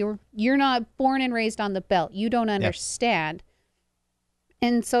here. You're not born and raised on the belt. You don't understand.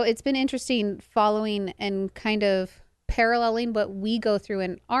 And so it's been interesting following and kind of paralleling what we go through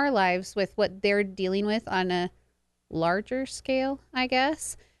in our lives with what they're dealing with on a larger scale, I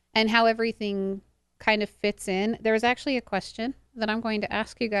guess, and how everything kind of fits in. There was actually a question that I'm going to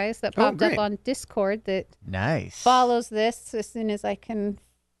ask you guys that popped up on Discord that follows this as soon as I can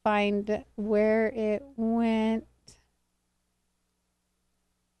find where it went.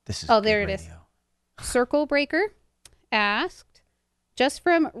 There it is. Circle Breaker asked, just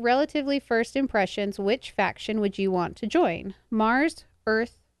from relatively first impressions, which faction would you want to join? Mars,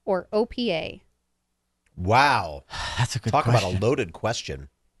 Earth, or OPA? Wow. That's a good question. Talk about a loaded question.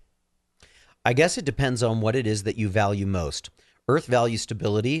 I guess it depends on what it is that you value most. Earth values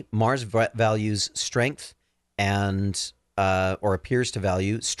stability. Mars values strength and, or appears to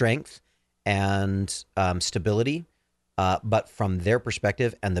value strength and stability. But from their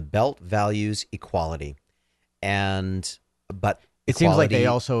perspective, and the belt values equality. But it seems like they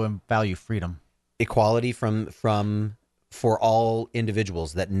also value freedom. Equality for all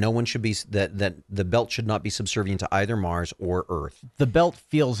individuals, that no one should be, that the belt should not be subservient to either Mars or Earth. The belt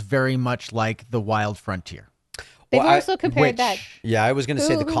feels very much like the wild frontier. They've also compared that. Yeah, I was going to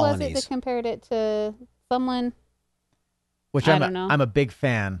say the colonies. Who was it that compared it to someone? Which I don't know. I'm a big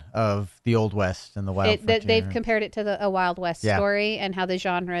fan of the Old West and the Wild Frontier. They've compared it to a Wild West story, and how the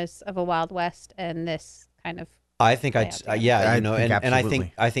genres of a Wild West and this kind of. I think I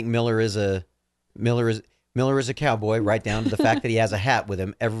think Miller is a cowboy, right down to the fact that he has a hat with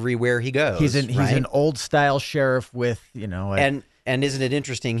him everywhere he goes. He's an old style sheriff with and isn't it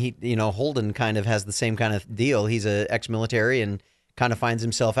interesting? Holden kind of has the same kind of deal. He's a ex-military and kind of finds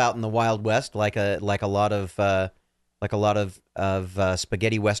himself out in the Wild West, like a lot of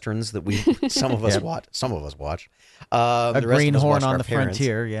spaghetti westerns that some of us watch. Some of us watch. A greenhorn on the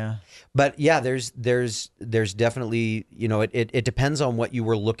frontier, yeah. But yeah, there's definitely, it depends on what you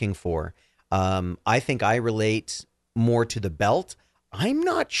were looking for. I think I relate more to the belt. I'm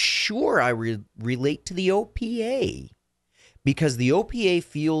not sure I relate to the OPA, because the OPA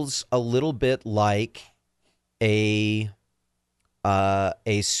feels a little bit like a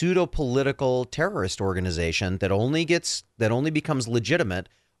pseudo-political terrorist organization that only becomes legitimate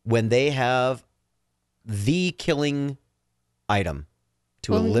when they have the killing item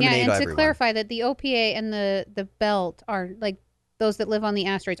to eliminate everyone. And to clarify that the OPA and the belt are like those that live on the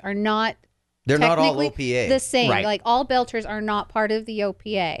asteroids are not. They're not all OPA. The same. Right. Like, all belters are not part of the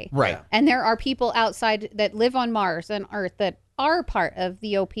OPA. Right. And there are people outside that live on Mars and Earth that are part of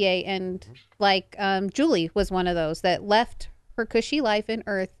the OPA. And like Julie was one of those that left her cushy life in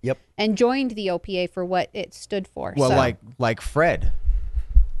Earth and joined the OPA for what it stood for. Well, like Fred.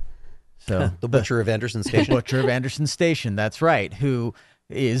 So the Butcher of Anderson Station. Butcher of Anderson Station, that's right, who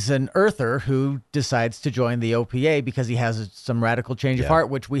is an Earther who decides to join the OPA because he has some radical change of heart,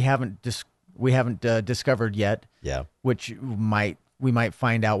 which we haven't discovered yet. Yeah. Which we might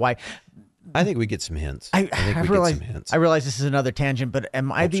find out why. I think we get some hints. I realize this is another tangent, but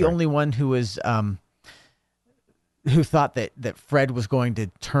am I the only one who is who thought that Fred was going to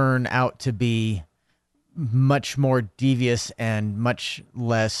turn out to be much more devious and much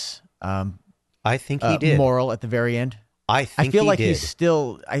less I think he did. Moral at the very end? I feel like he's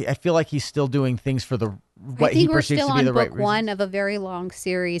still doing things for what he perceives to be the right reasons. I think we're still on book 1 of a very long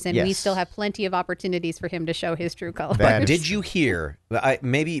series, and we still have plenty of opportunities for him to show his true colors. Did you hear?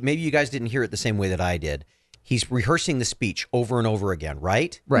 Maybe you guys didn't hear it the same way that I did. He's rehearsing the speech over and over again,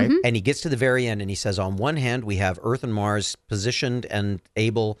 right? Right. Mm-hmm. And he gets to the very end, and he says, on one hand, we have Earth and Mars positioned and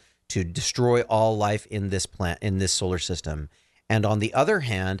able to destroy all life in this solar system. And on the other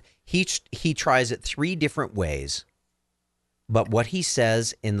hand, he tries it 3 different ways. But what he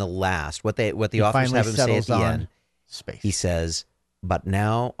says in the last, what the authors have him say at the end, space. He says, "But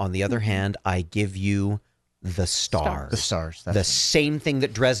now, on the other hand, I give you the stars." The stars. The same thing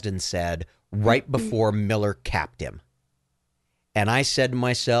that Dresden said right before Miller capped him. And I said to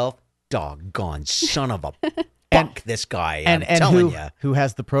myself, doggone son of a fuck this guy. I'm telling you. Who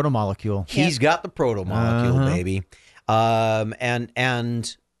has the protomolecule? He's got the protomolecule, baby.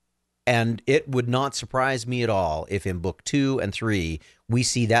 And it would not surprise me at all if in book 2 and 3 we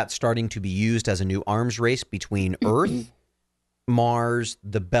see that starting to be used as a new arms race between Earth, Mars,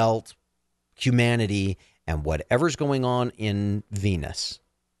 the Belt, humanity, and whatever's going on in Venus.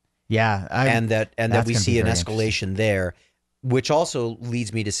 Yeah, and that we see an escalation there, which also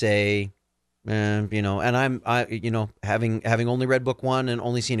leads me to say, you know, and having only read book 1 and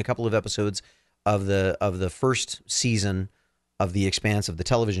only seen a couple of episodes of the first season of The Expanse of the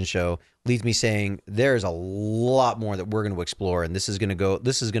television show, leads me saying there's a lot more that we're going to explore, and this is going to go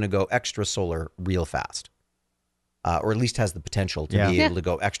extrasolar real fast, or at least has the potential to be able to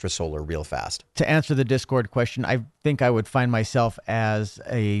go extrasolar real fast. To answer the Discord question, I think I would find myself as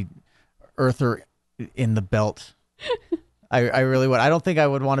a Earther in the belt. I really would. I don't think I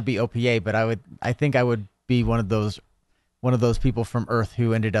would want to be OPA, but I think I would be one of those people from Earth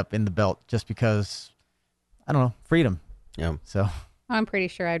who ended up in the belt just because, I don't know, freedom. Yeah. So I'm pretty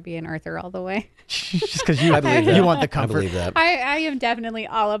sure I'd be an Earther all the way. just because you I believe that. You want the comfort. I believe that. I am definitely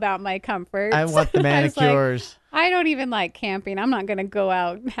all about my comfort. I want the manicures. I don't even like camping. I'm not going to go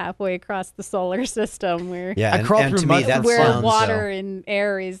out halfway across the solar system where I crawl through mud where water and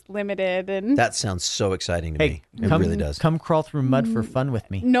air is limited. And that sounds so exciting to me. It really does. Come crawl through mud for fun with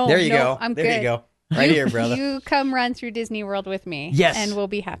me. No, there you go. I'm there good. You go. Right here, brother. You come run through Disney World with me. Yes. And we'll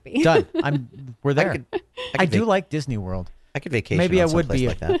be happy. Done. We're there. I do vac- like Disney World. I could vacation. Maybe I on would someplace be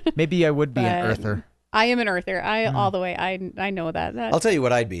like that. Maybe I would be an Earther. I am an Earther. All the way. I know that. I'll tell you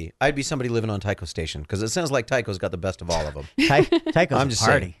what I'd be. I'd be somebody living on Tycho Station because it sounds like Tycho's got the best of all of them. Tycho's I'm just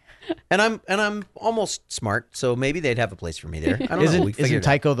party. Saying. And I'm almost smart, so maybe they'd have a place for me there. I don't know. Isn't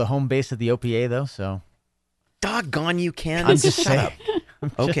Tycho the home base of the OPA though? So doggone you, Ken. I'm just Shut saying. up.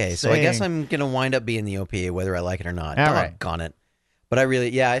 Okay, so I guess I'm gonna wind up being the OPA whether I like it or not. All right. Doggone it. But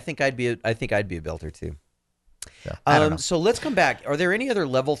I think I'd be a belter too. So, I don't know. So let's come back. Are there any other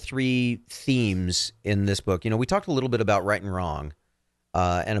level 3 themes in this book? You know, we talked a little bit about right and wrong,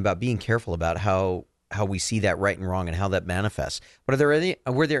 and about being careful about how we see that right and wrong and how that manifests. But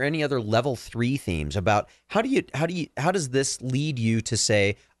were there any other level 3 themes about how does this lead you to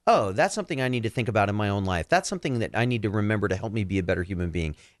say, oh, that's something I need to think about in my own life. That's something that I need to remember to help me be a better human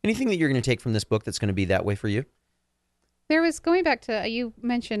being. Anything that you're going to take from this book that's going to be that way for you? There was, going back to, you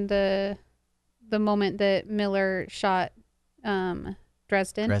mentioned the moment that Miller shot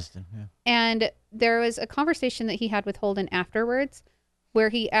Dresden. Yeah. And there was a conversation that he had with Holden afterwards where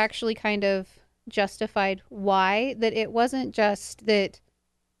he actually kind of justified why, that it wasn't just that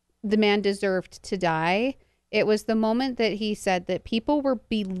the man deserved to die. It was the moment that he said that people were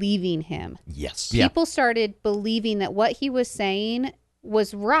believing him. Yes. People started believing that what he was saying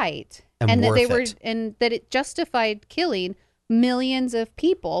was right. And that worth it. And that it justified killing millions of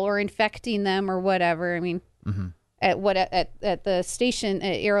people or infecting them or whatever. I mean, at the station,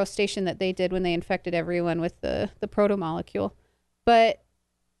 at Aero Station that they did when they infected everyone with the protomolecule. But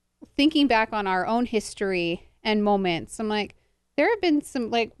thinking back on our own history and moments, I'm like, there have been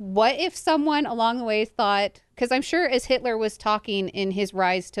some, like, what if someone along the way thought, because I'm sure as Hitler was talking in his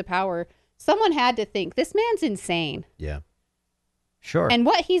rise to power, someone had to think, this man's insane. Yeah. Sure. And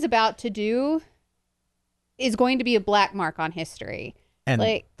what he's about to do is going to be a black mark on history.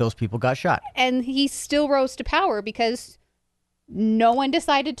 And those people got shot. And he still rose to power because no one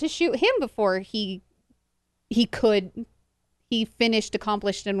decided to shoot him before he finished,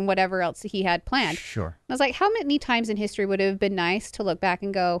 accomplished, and whatever else he had planned. Sure. I was like, how many times in history would it have been nice to look back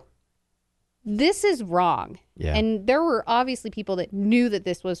and go, this is wrong? Yeah. And there were obviously people that knew that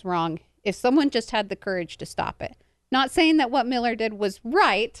this was wrong if someone just had the courage to stop it. Not saying that what Miller did was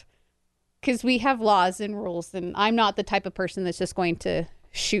right, because we have laws and rules, and I'm not the type of person that's just going to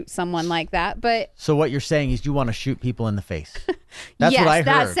shoot someone like that. But so what you're saying is you want to shoot people in the face. That's what I heard.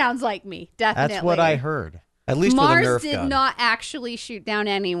 That sounds like me. Definitely. That's what I heard. At least Mars with a Nerf did gun. not actually shoot down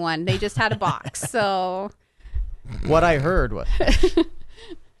anyone. They just had a box. So what I heard was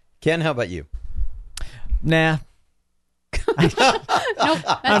Ken, how about you? Nah. nope,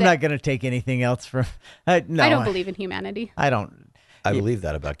 I'm not going to take anything else from. No, I don't believe in humanity. I don't. I believe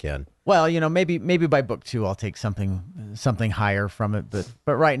that about Ken. Well, you know, maybe by book 2 I'll take something higher from it,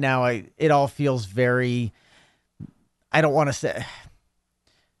 but right now it all feels very. I don't want to say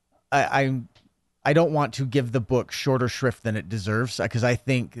I don't want to give the book shorter shrift than it deserves, because I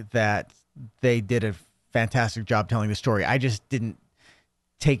think that they did a fantastic job telling the story. I just didn't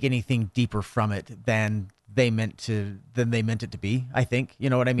take anything deeper from it than they meant it to be. I think, you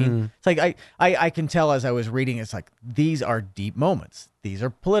know what I mean? It's like I can tell as I was reading, it's like, these are deep moments. These are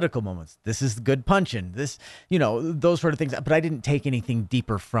political moments. This is good punching. This, those sort of things. But I didn't take anything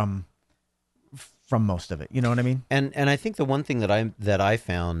deeper from most of it. You know what I mean? And I think the one thing that I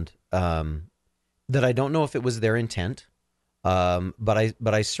found, that I don't know if it was their intent, but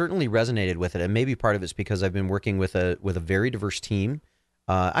I certainly resonated with it, and maybe part of it's because I've been working with a very diverse team.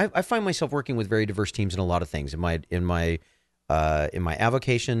 I find myself working with very diverse teams in a lot of things, in my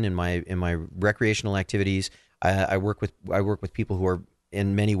avocation, in my recreational activities. I work with people who are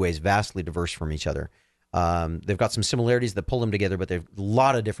in many ways vastly diverse from each other. They've got some similarities that pull them together, but there's a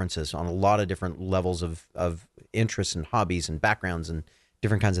lot of differences on a lot of different levels of interests and hobbies and backgrounds and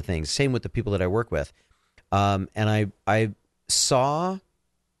different kinds of things. Same with the people that I work with. And I saw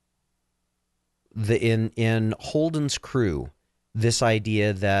in Holden's crew this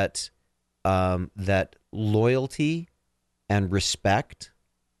idea that loyalty and respect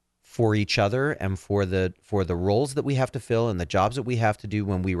for each other and for the roles that we have to fill and the jobs that we have to do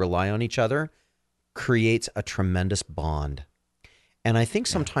when we rely on each other creates a tremendous bond. And I think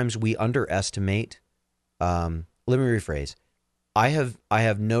sometimes we underestimate. Let me rephrase. I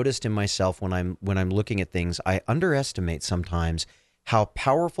have noticed in myself when I'm looking at things, I underestimate sometimes how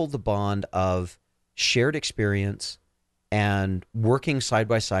powerful the bond of shared experience and working side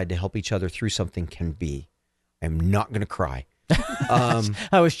by side to help each other through something can be. I'm not going to cry.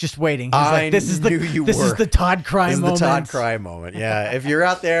 I was just waiting. This is the Todd cry moment. This is the Todd cry moment. Yeah. If you're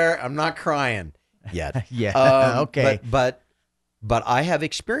out there, I'm not crying yet. Yeah. Okay. But I have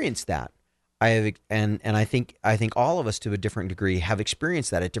experienced that. And I think all of us to a different degree have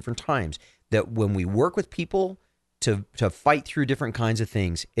experienced that at different times. That when we work with people to fight through different kinds of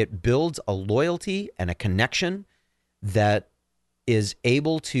things, it builds a loyalty and a connection that is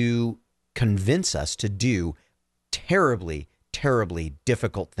able to convince us to do terribly, terribly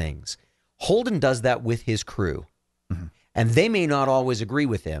difficult things. Holden does that with his crew. Mm-hmm. And they may not always agree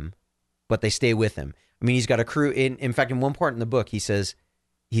with him, but they stay with him. I mean, he's got a crew. In fact, in one part in the book, he says,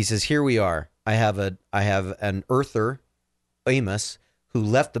 here we are. I have an earther, Amos, who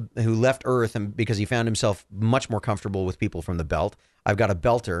left Earth and because he found himself much more comfortable with people from the belt. I've got a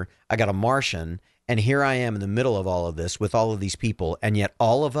belter. I got a Martian. And here I am in the middle of all of this with all of these people. And yet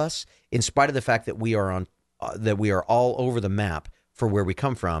all of us, in spite of the fact that we are all over the map for where we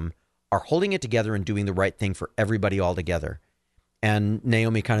come from, are holding it together and doing the right thing for everybody all together. And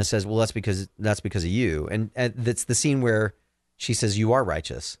Naomi kind of says, well, that's because of you. And that's the scene where she says, you are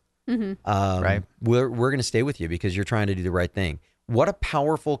righteous. Mm-hmm. Right. We're going to stay with you because you're trying to do the right thing. What a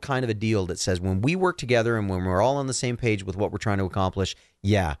powerful kind of a deal that says when we work together and when we're all on the same page with what we're trying to accomplish,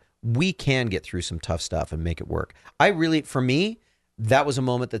 we can get through some tough stuff and make it work. For me, that was a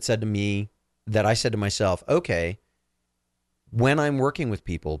moment that I said to myself, okay, when I'm working with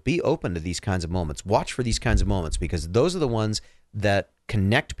people, be open to these kinds of moments. Watch for these kinds of moments because those are the ones that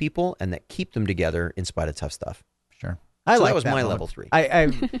connect people and that keep them together in spite of tough stuff. Sure. That was my level 3.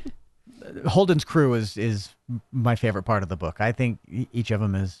 Holden's crew is my favorite part of the book. I think each of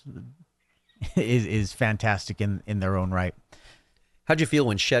them is fantastic in their own right. How'd you feel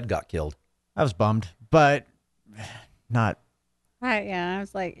when Shed got killed? I was bummed, but not. I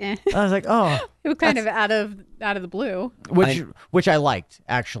was like, eh. I was like, oh, it was kind of out of the blue, which I liked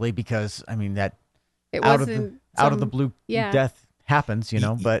actually because I mean that it out of the blue death happens,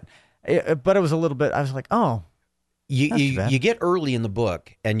 but it was a little bit. I was like, oh. You get early in the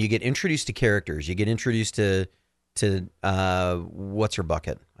book and you get introduced to characters. You get introduced to what's her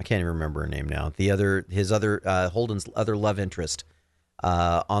bucket? I can't even remember her name now. Holden's other love interest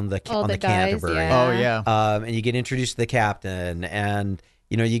on the Canterbury. Yeah. Oh yeah. And you get introduced to the captain, and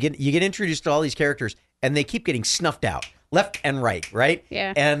you get introduced to all these characters, and they keep getting snuffed out left and right?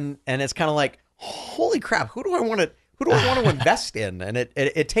 Yeah. And it's kind of like, holy crap, who do I want to invest in? And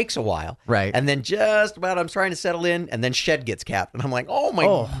it takes a while. Right. And then just about I'm trying to settle in, and then Shed gets capped. And I'm like, oh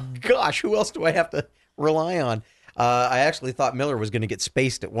my gosh, who else do I have to rely on? I actually thought Miller was going to get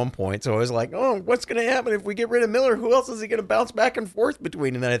spaced at one point. So I was like, oh, what's going to happen if we get rid of Miller? Who else is he going to bounce back and forth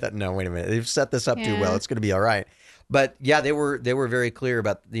between? And then I thought, no, wait a minute. They've set this up too well. It's going to be all right. But yeah, they were very clear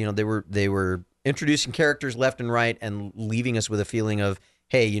about, they were introducing characters left and right and leaving us with a feeling of,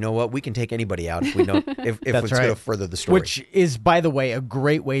 hey, you know what? We can take anybody out if we don't. If it's going to further the story. Which is, by the way, a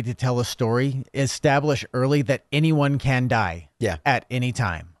great way to tell a story. Establish early that anyone can die. Yeah. At any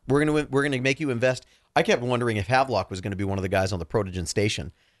time. We're gonna make you invest I kept wondering if Havelock was going to be one of the guys on the Protogen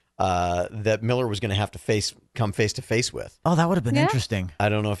station that Miller was going to have to come face to face with. Oh, that would have been interesting. I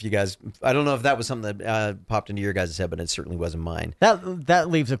don't know if that was something that popped into your guys' head, but it certainly wasn't mine. That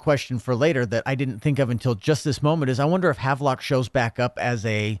leaves a question for later that I didn't think of until just this moment. Is I wonder if Havelock shows back up as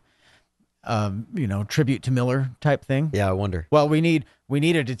a, tribute to Miller type thing. Yeah, I wonder. Well, we need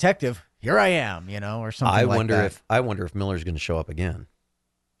a detective. Here I am, or something. I wonder if Miller's going to show up again.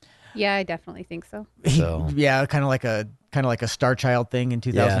 Yeah, I definitely think so. Yeah, kind of like a Star Child thing in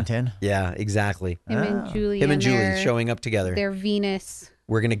 2010. Yeah, exactly. Him and Julie showing up together. Their Venus.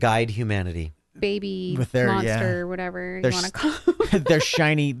 We're going to guide humanity. Baby with their monster, whatever you want to call them. They're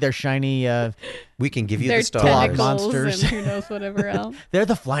shiny. We can give you their the stars. Monsters. And who knows whatever else. They're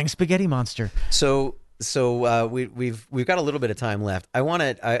the flying spaghetti monster. So we've got a little bit of time left. I want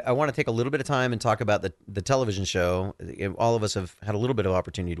to take a little bit of time and talk about the television show. All of us have had a little bit of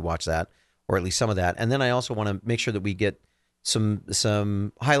opportunity to watch that, or at least some of that. And then I also want to make sure that we get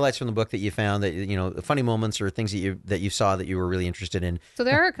some highlights from the book that you found, that funny moments or things that you saw that you were really interested in. So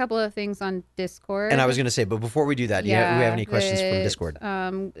there are a couple of things on Discord. And I was going to say, but before we do that, do we have any questions from Discord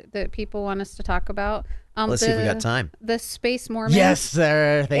that people want us to talk about? Let's see if we got time. The Space Mormons. Yes,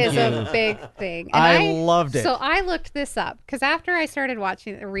 sir. Thank you. Is a big thing. And I loved it. So I looked this up because after I started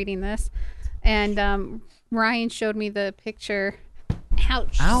reading this, and Ryan showed me the picture.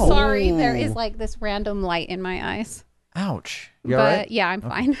 Ouch. Ow. Sorry, there is like this random light in my eyes. Ouch. You all right? Yeah, I'm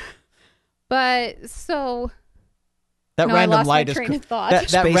fine. But so that random light is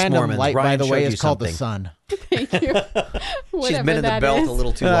that random Mormons. light, Ryan by the way, showed is you called the something. sun. Thank you. She's been in the belt a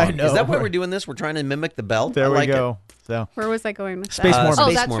little too long. I know. Is that why we're doing this? We're trying to mimic the belt. There we go. So where was I going with Space that? Mormons.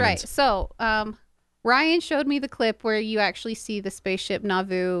 Oh, that's Mormons. right. So Ryan showed me the clip where you actually see the spaceship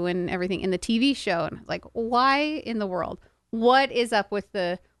Nauvoo and everything in the TV show, and I was like, why in the world? What is up with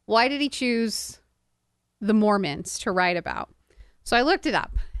why did he choose the Mormons to write about? So I looked it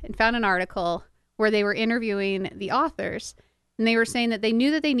up and found an article where they were interviewing the authors, and they were saying that they knew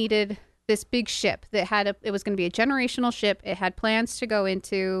that they needed this big ship that it was going to be a generational ship. It had plans to go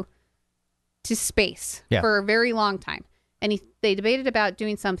to space for a very long time. And they debated about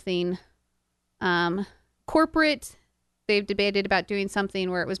doing something corporate. They've debated about doing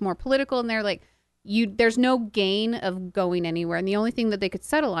something where it was more political, and they're like, there's no gain of going anywhere. And the only thing that they could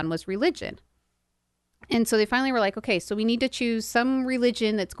settle on was religion. And so they finally were like, okay, so we need to choose some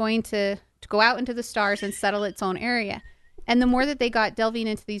religion that's going to go out into the stars and settle its own area. And the more that they got delving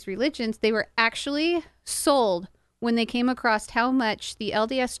into these religions, they were actually sold when they came across how much the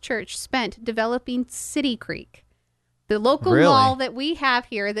LDS Church spent developing City Creek. The local mall that we have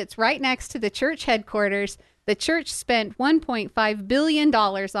here that's right next to the church headquarters, the church spent $1.5 billion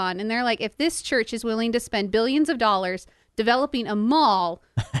on. And they're like, if this church is willing to spend billions of dollars developing a mall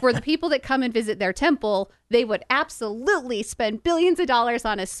for the people that come and visit their temple, they would absolutely spend billions of dollars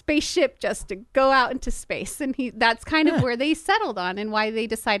on a spaceship just to go out into space. And that's kind of where they settled on and why they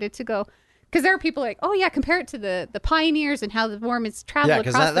decided to go. Because there are people like, oh yeah, compare it to the pioneers and how the Mormons traveled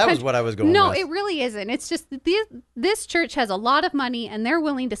across the country. That was what I was going with. No, it really isn't. It's just that this church has a lot of money and they're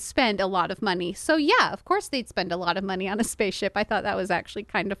willing to spend a lot of money. So yeah, of course they'd spend a lot of money on a spaceship. I thought that was actually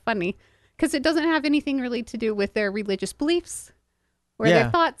kind of funny because it doesn't have anything really to do with their religious beliefs or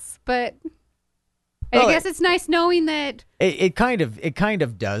their thoughts. But I guess it's nice knowing that it kind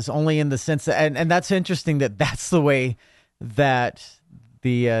of does, only in the sense that, and that's interesting that's the way that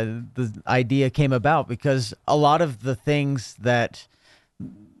the idea came about, because a lot of the things that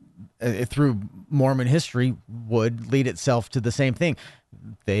through Mormon history would lead itself to the same thing.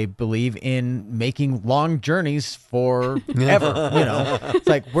 They believe in making long journeys forever. It's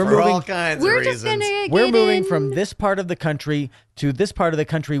like we're moving all kinds of reasons. We're moving from this part of the country to this part of the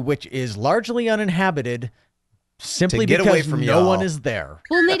country, which is largely uninhabited, simply get because away from no y'all. one is there.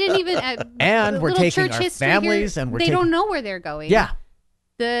 Well, they didn't even. And we're taking church our history families, here, and they don't know where they're going. Yeah,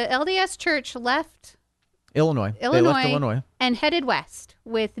 the LDS Church left Illinois. They left Illinois and headed west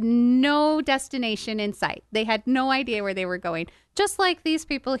with no destination in sight. They had no idea where they were going. Just like these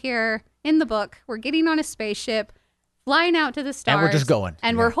people here in the book, we're getting on a spaceship, flying out to the stars, and we're just going,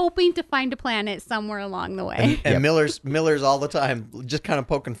 and we're hoping to find a planet somewhere along the way. And Miller's all the time just kind of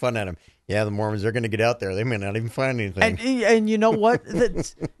poking fun at him. Yeah, the Mormons are going to get out there. They may not even find anything. And you know what?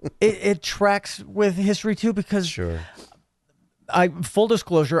 It tracks with history too, because sure. Full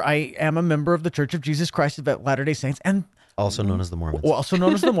disclosure, I am a member of the Church of Jesus Christ of Latter-day Saints, and also known as the Mormons. Also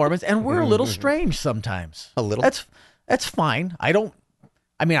known as the Mormons, and we're a little strange sometimes. A little. That's fine. I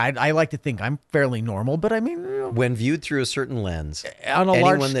like to think I'm fairly normal, but I mean, when viewed through a certain lens, on a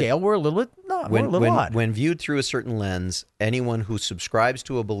large scale, we're a little bit. No, we're a little odd. When viewed through a certain lens, anyone who subscribes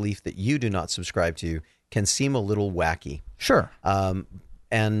to a belief that you do not subscribe to can seem a little wacky. Sure.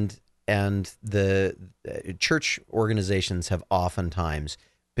 And the church organizations have oftentimes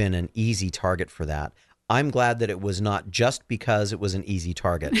been an easy target for that. I'm glad that it was not just because it was an easy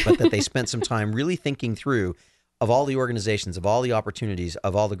target, but that they spent some time really thinking through of all the organizations, of all the opportunities,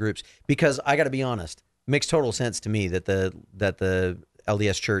 of all the groups. Because I got to be honest, it makes total sense to me that the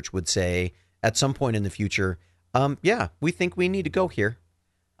LDS Church would say at some point in the future, yeah, we think we need to go here.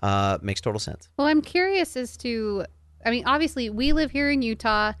 Makes total sense. Well, I'm curious as to, I mean, obviously we live here in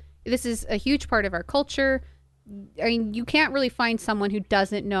Utah. This is a huge part of our culture. I mean, you can't really find someone who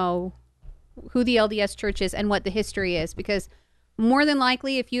doesn't know who the LDS Church is and what the history is, because more than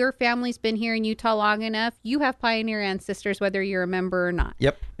likely, if your family's been here in Utah long enough, you have pioneer ancestors, whether you're a member or not.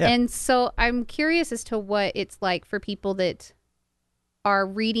 Yep. And so I'm curious as to what it's like for people that are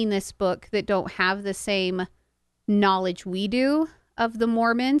reading this book that don't have the same knowledge we do of the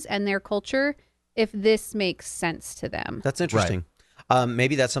Mormons and their culture, if this makes sense to them. That's interesting. Right.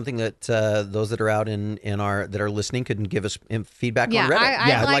 Maybe that's something that those that are out that are listening could give us feedback on Reddit.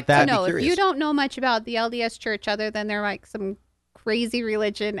 I'd like to know. If you don't know much about the LDS Church other than they're like some crazy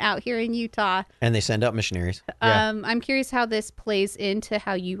religion out here in Utah, and they send out missionaries. I'm curious how this plays into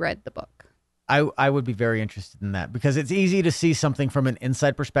how you read the book. I would be very interested in that, because it's easy to see something from an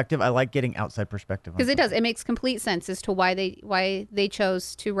inside perspective. I like getting outside perspective. Because it does. It makes complete sense as to why they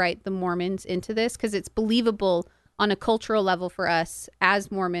chose to write the Mormons into this, because it's believable on a cultural level for us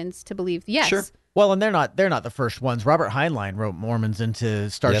as Mormons to believe, yes. Sure. Well, and they're not the first ones. Robert Heinlein wrote Mormons into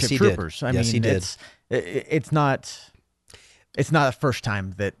Starship Troopers. Yes, he did. It's not the first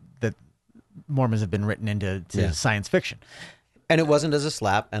time that Mormons have been written into science fiction. And it wasn't as a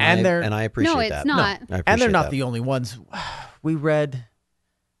slap, and I appreciate that. No, it's not. And they're not the only ones. We read,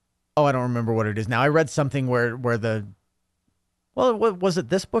 I don't remember what it is now. I read something where what was it,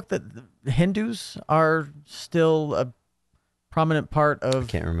 this book, that the Hindus are still a prominent part of? I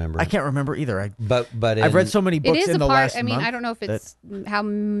can't remember. I can't remember either. But I've read so many books in the last month. I mean, I don't know if it's how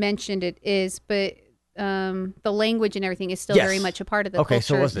mentioned it is, but the language and everything is still very much a part of the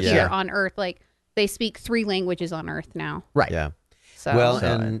culture here on Earth. Like, they speak 3 languages on Earth now. Right. Yeah.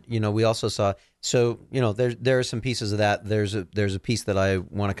 And we also saw. So there are some pieces of that. There's a piece that I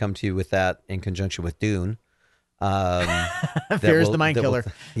want to come to with that in conjunction with Dune. Fear is the mind killer.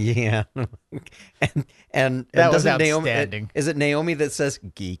 Yeah. and that was outstanding. Is it Naomi that says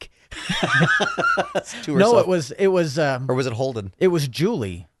geek? No, it was or was it Holden? It was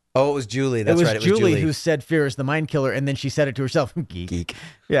Julie. Oh, it was Julie. That's right. It was Julie who said fear is the mind killer, and then she said it to herself. Geek.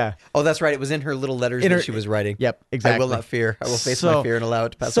 Yeah. Oh, that's right. It was in her little letters that she was writing. Yep, exactly. I will not fear. I will face my fear and allow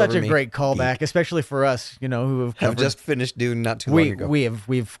it to pass over me. Such a great callback, especially for us, who have just finished Dune not too long ago.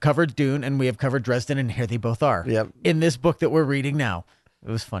 We've covered Dune, and we have covered Dresden, and here they both are. Yep. In this book that we're reading now.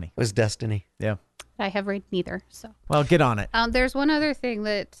 It was funny. It was destiny. Yeah. I have read neither, so. Well, get on it. There's one other thing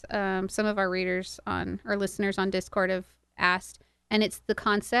that some of our listeners on Discord have asked, and it's the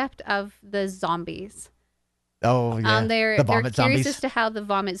concept of the zombies. Oh, yeah. They're vomit curious zombies? as to how the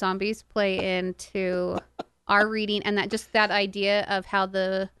vomit zombies play into our reading, and that idea of how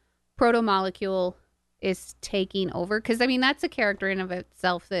the proto-molecule is taking over. Because, I mean, that's a character in of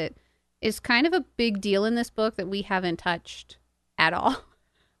itself that is kind of a big deal in this book that we haven't touched at all.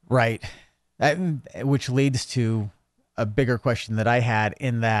 Right. Which leads to a bigger question that I had,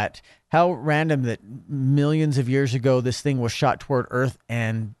 in that how random that millions of years ago this thing was shot toward Earth,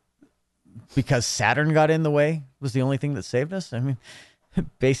 and because Saturn got in the way was the only thing that saved us. I mean,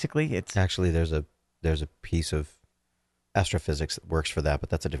 basically it's actually there's a piece of astrophysics that works for that, but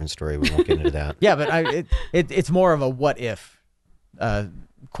that's a different story. We won't get into that. Yeah, but it's more of a what if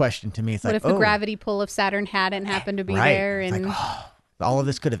question to me. It's what like, if the gravity pull of Saturn hadn't happened to be there, and like, all of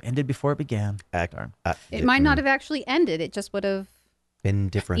this could have ended before it began. It might not have actually ended. It just would have been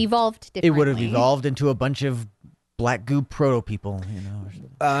different. Evolved differently. It would have evolved into a bunch of black goo proto people,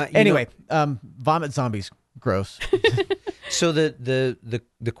 Anyway, vomit zombies, gross. So the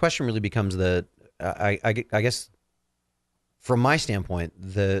question really becomes I guess from my standpoint,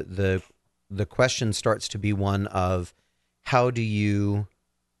 the question starts to be one of how do you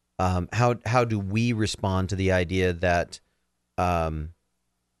how do we respond to the idea that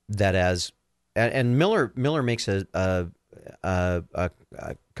that as and Miller makes a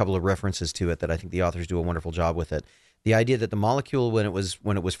couple of references to it that I think the authors do a wonderful job with it. The idea that the molecule, when it was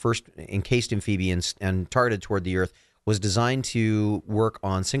first encased amphibians and targeted toward the Earth, was designed to work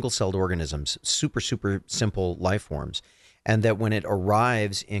on single-celled organisms, super simple life forms, and that when it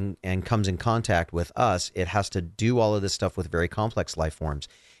arrives in and comes in contact with us, it has to do all of this stuff with very complex life forms.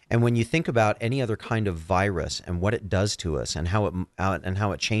 And when you think about any other kind of virus and what it does to us and how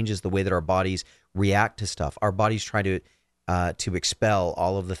it changes the way that our bodies react to stuff, our bodies try to expel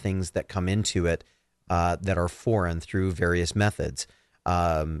all of the things that come into it that are foreign through various methods.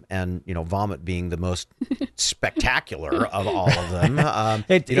 And vomit being the most spectacular of all of them.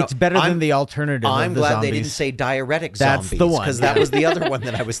 It's better than the alternative. I'm of the glad zombies. they didn't say diuretic That's zombies, the one, because that was the other one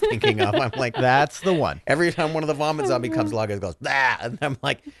that I was thinking of. I'm like, that's the one. every time one of the vomit zombie comes along, it goes, ah, and I'm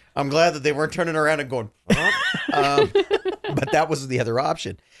like, I'm glad that they weren't turning around and going, but that was the other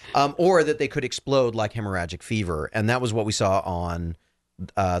option, or that they could explode like hemorrhagic fever, and that was what we saw on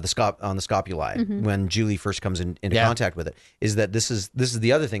the scopuli when Julie first comes into contact with it. Is that this is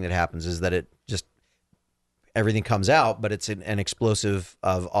the other thing that happens, is that it just everything comes out, but it's an explosive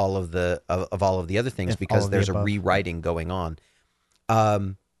of all of the other things, because there's a rewriting going on.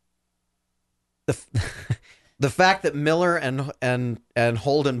 The fact that Miller and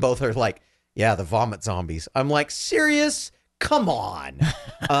Holden both are like, yeah, the vomit zombies. I'm like, serious? Come on.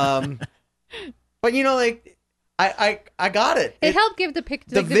 But like, I got it. It helped give the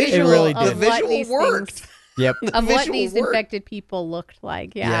picture, the visual really of did. The what visual these worked. things, Yep. of what visual these worked. infected people looked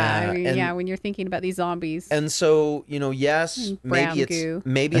like. When you're thinking about these zombies. And so, yes, Brown maybe goo.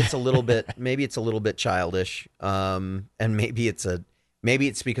 it's a little bit childish. And maybe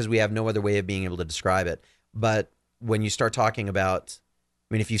it's because we have no other way of being able to describe it. But when you start talking about,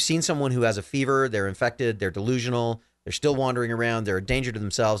 if you've seen someone who has a fever, they're infected, they're delusional, they're still wandering around, they're a danger to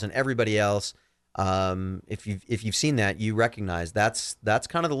themselves and everybody else. If you've seen that, you recognize that's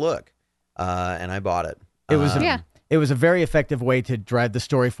kind of the look. And I bought it. It was a very effective way to drive the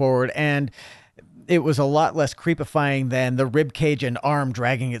story forward, and it was a lot less creepifying than the rib cage and arm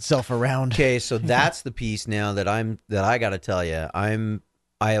dragging itself around. Okay, so that's the piece now that I got to tell you,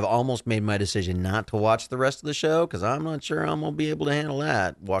 I have almost made my decision not to watch the rest of the show, because I'm not sure I'm going to be able to handle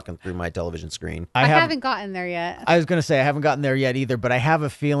that walking through my television screen. I haven't gotten there yet. I was going to say I haven't gotten there yet either, but I have a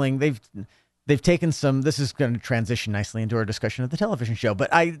feeling they've taken some. This is going to transition nicely into our discussion of the television show, but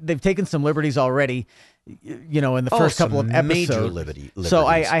they've taken some liberties already, in the first couple of episodes. Major liberties. So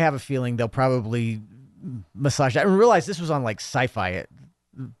I have a feeling they'll probably massage that. And realize this was on like Sci-Fi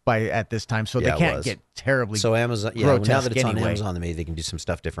at this time, so they can't get terribly. So Amazon, now that it's on Amazon, maybe they can do some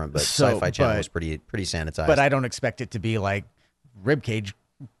stuff different. But Sci-Fi Channel was pretty sanitized. But I don't expect it to be like ribcage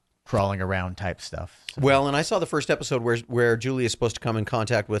crawling around type stuff. So. Well, and I saw the first episode where Julie is supposed to come in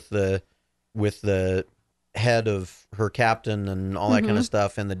contact with the head of her captain and all that kind of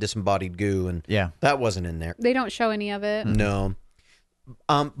stuff, and the disembodied goo, and that wasn't in there. They don't show any of it. No.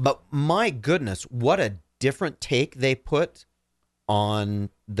 But my goodness, what a different take they put on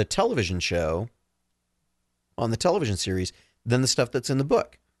the television show, on the television series, than the stuff that's in the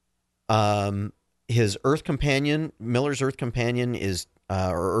book. His Earth companion, Miller's Earth companion is,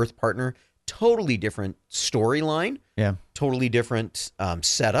 or Earth partner, totally different storyline. Yeah. Totally different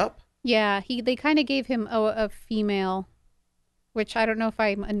setup. Yeah, they kind of gave him a female, which I don't know if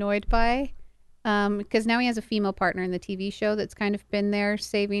I'm annoyed by, because now he has a female partner in the TV show that's kind of been there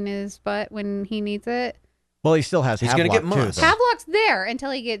saving his butt when he needs it. Well, he still has. He's going to get Havelock, too. Havelock's there until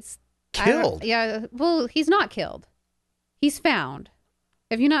he gets killed. Yeah, well, he's not killed. He's found.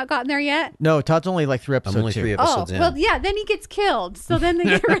 Have you not gotten there yet? No, Todd's only like 3 episodes. I'm only 3 episodes in. Well, yeah, then he gets killed. So then they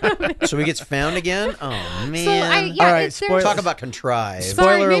get rid of it. So he gets found again? Oh, man. So all right, talk about contrived.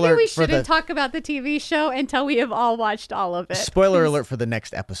 Sorry, maybe alert we shouldn't talk about the TV show until we have all watched all of it. Spoiler alert for the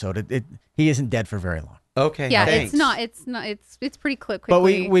next episode. He isn't dead for very long. Okay. Yeah, thanks. it's not. It's pretty quickly. But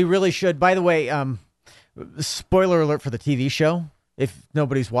we really should. By the way, spoiler alert for the TV show, if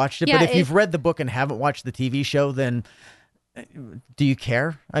nobody's watched it. Yeah, but if you've read the book and haven't watched the TV show, then do you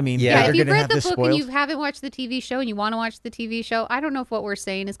care? I mean, yeah, if you've read the book and you haven't watched the TV show and you want to watch the TV show, I don't know if what we're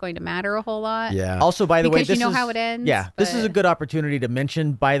saying is going to matter a whole lot. Yeah. Also, by the way, because you know how it ends. Yeah, this is a good opportunity to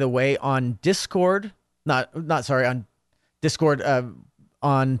mention, by the way, on Discord, on Discord,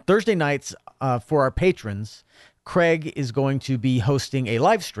 on Thursday nights for our patrons, Craig is going to be hosting a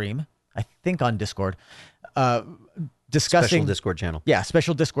live stream, I think on Discord, discussing special Discord channel. Yeah,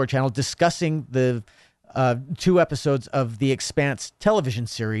 special Discord channel discussing the 2 episodes of the Expanse television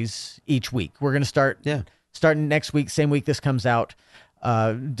series each week. We're going to starting next week, same week this comes out,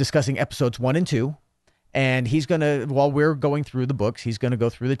 discussing episodes 1 and 2. And he's going to, while we're going through the books, he's going to go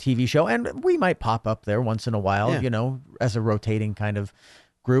through the TV show, and we might pop up there once in a while, as a rotating kind of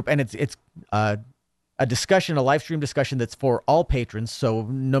group. And it's a discussion, a live stream discussion that's for all patrons. So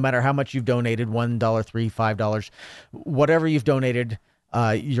no matter how much you've donated, $1, $3, $5, whatever you've donated,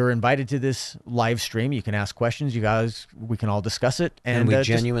 You're invited to this live stream. You can ask questions. We can all discuss it, and we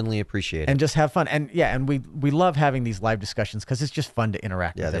genuinely appreciate it, and just have fun. And we love having these live discussions because it's just fun to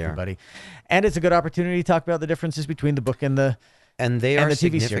interact with everybody, and it's a good opportunity to talk about the differences between the book and the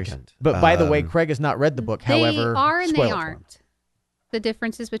TV series. But by the way, Craig has not read the book. However, they are and they aren't. The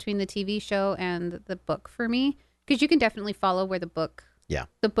differences between the TV show and the book for me, because you can definitely follow where the book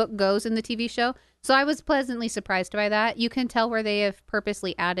goes in the TV show. So I was pleasantly surprised by that. You can tell where they have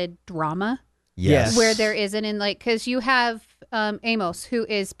purposely added drama. Yes. Where there isn't in, like, because you have Amos, who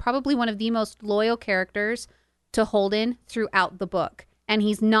is probably one of the most loyal characters to Holden throughout the book. And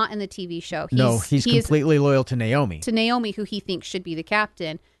he's not in the TV show. He's completely loyal to Naomi. To Naomi, who he thinks should be the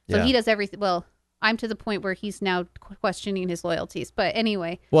captain. So he does everything. Well, I'm to the point where he's now questioning his loyalties. But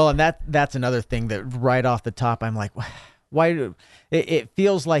anyway. Well, and that's another thing that right off the top, I'm like, why? It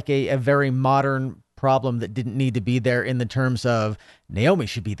feels like a very modern problem that didn't need to be there in the terms of Naomi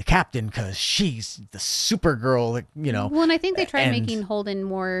should be the captain because she's the Supergirl, you know. Well, and I think they tried making Holden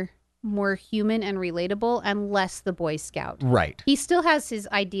more human and relatable and less the Boy Scout. Right. He still has his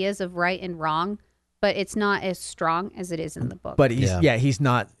ideas of right and wrong, but it's not as strong as it is in the book. But he's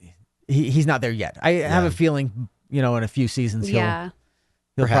not there yet. I have a feeling, in a few seasons he'll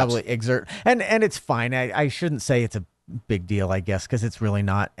probably exert, and it's fine. I shouldn't say it's a big deal, I guess, because it's really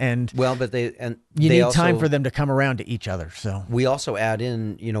not. And but you need time for them to come around to each other. So we also add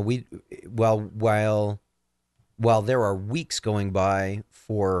in, while there are weeks going by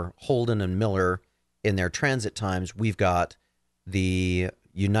for Holden and Miller in their transit times, we've got the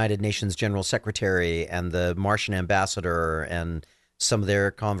United Nations General Secretary and the Martian ambassador and some of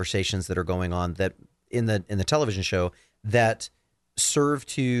their conversations that are going on that in the television show that serve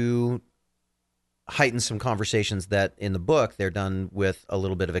to heighten some conversations that in the book they're done with a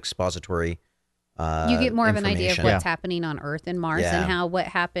little bit of expository you get more of an idea of what's happening on Earth and Mars and how what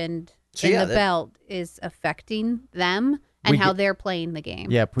happened in the belt is affecting them and how they're playing the game.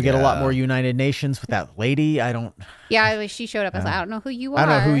 Yep, we get a lot more United Nations with that lady. She showed up. I was like, I don't know who you are. I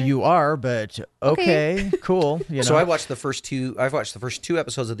don't know who you are, but okay. Cool. So I watched the first two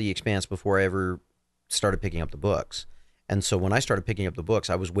episodes of The Expanse before I ever started picking up the books. And so when I started picking up the books,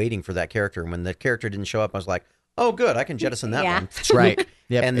 I was waiting for that character. And when the character didn't show up, I was like, oh, good, I can jettison that one. Right.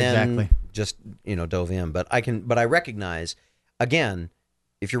 Yep, and then exactly. just, dove in. But I recognize, again,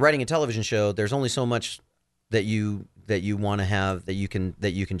 if you're writing a television show, there's only so much that you want to have that you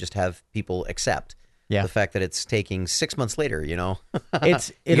can just have people accept. Yeah. The fact that it's taking 6 months later, it'll be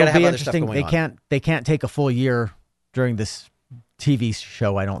interesting. They can't take a full year during this TV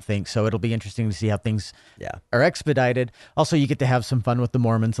show, I don't think. So it'll be interesting to see how things are expedited. Also, you get to have some fun with the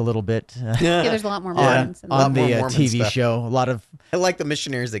Mormons a little bit. There's a lot more Mormons on the TV show. A lot of I like the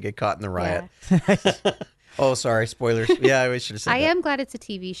missionaries that get caught in the riot. Oh, sorry, spoilers. Yeah, I should have said I that. am glad it's a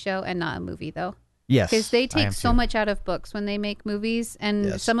TV show and not a movie, though. Yes, because they take so much out of books when they make movies,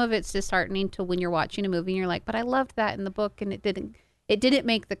 and some of it's disheartening to when you're watching a movie and you're like, but I loved that in the book and it didn't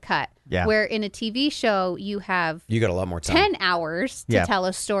make the cut. Yeah. Where in a TV show you got a lot more time. 10 hours to tell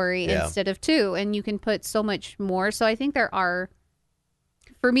a story instead of 2, and you can put so much more. So I think there are,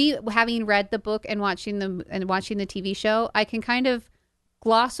 for me, having read the book and watching the TV show, I can kind of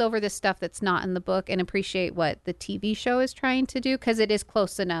gloss over the stuff that's not in the book and appreciate what the TV show is trying to do because it is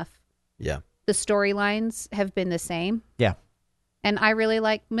close enough. Yeah. The storylines have been the same. Yeah. And I really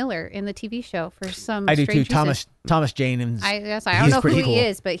like Miller in the TV show for some I do too. reason. Thomas Jane. I don't know who he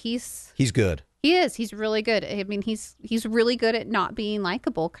is, but he's good. He is. He's really good. I mean, he's really good at not being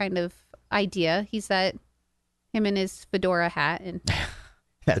likable kind of idea. He's him in his fedora hat and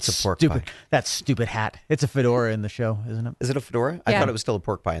that's a pork stupid. pie. That stupid hat. It's a fedora in the show, isn't it? Is it a fedora? I thought it was still a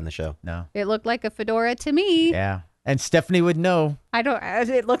pork pie in the show. No. It looked like a fedora to me. Yeah. And Stephanie would know.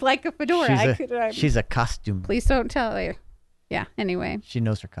 It looked like a fedora. She's a costume. Please don't tell her. Yeah, anyway. She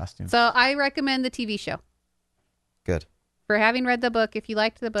knows her costume. So I recommend the TV show. Good. For having read the book, if you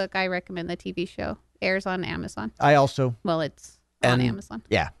liked the book, I recommend the TV show. Airs on Amazon. I also. Well, it's on Amazon.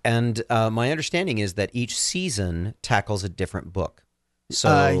 Yeah. And my understanding is that each season tackles a different book.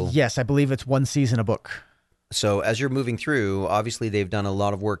 So yes, I believe it's one season a book. So as you're moving through, obviously they've done a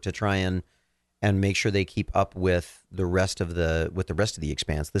lot of work to try and make sure they keep up with the rest of the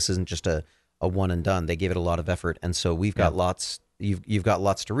Expanse. This isn't just a one and done. They gave it a lot of effort, and so we've got lots. You've got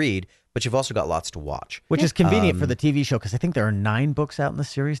lots to read, but you've also got lots to watch, which is convenient for the TV show because I think there are 9 books out in the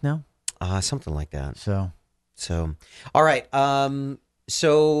series now. Something like that. So all right.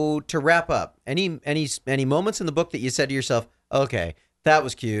 So to wrap up, any moments in the book that you said to yourself, okay, that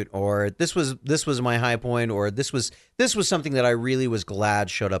was cute, or this was my high point, or this was something that I really was glad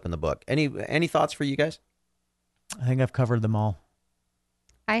showed up in the book. Any thoughts for you guys? I think I've covered them all.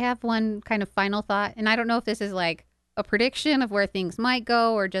 I have one kind of final thought, and I don't know if this is like a prediction of where things might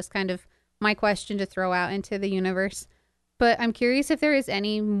go or just kind of my question to throw out into the universe. But I'm curious if there is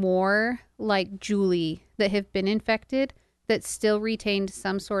any more like Julie that have been infected that still retained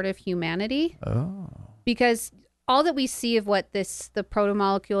some sort of humanity. Oh. Because all that we see of what the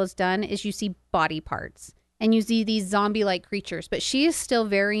protomolecule has done is you see body parts and you see these zombie-like creatures, but she is still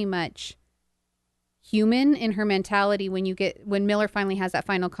very much human in her mentality. When Miller finally has that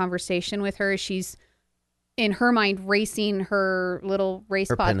final conversation with her, she's in her mind racing her little race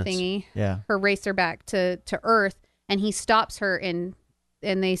pod thingy, her racer back to Earth, and he stops her and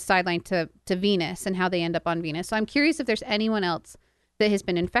they sideline to Venus and how they end up on Venus. So I'm curious if there's anyone else that has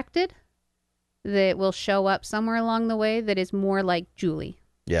been infected that will show up somewhere along the way that is more like Julie.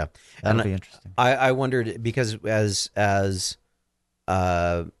 Yeah, that'll be interesting. I wondered because as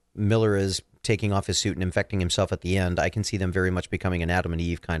Miller is taking off his suit and infecting himself at the end, I can see them very much becoming an Adam and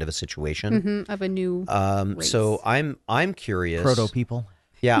Eve kind of a situation of a new race. So I'm curious. Proto people.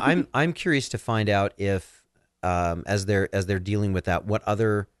 Yeah, I'm curious to find out if as they're dealing with that, what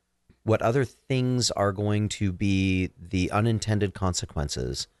other things are going to be the unintended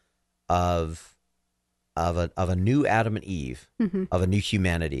consequences of a new Adam and Eve, of a new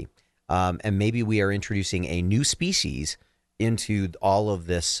humanity, and maybe we are introducing a new species into all of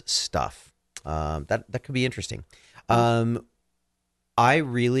this stuff. That could be interesting. I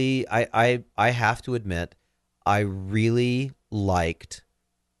have to admit, I really liked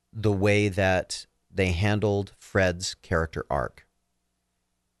the way that they handled Fred's character arc,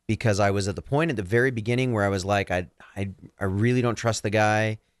 because I was at the point at the very beginning where I was like, I really don't trust the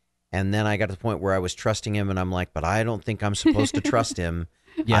guy. And then I got to the point where I was trusting him, and I'm like, but I don't think I'm supposed to trust him.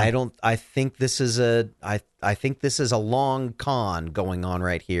 Yeah. I think this is a long con going on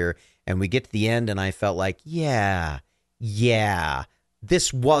right here. And we get to the end, and I felt like, yeah,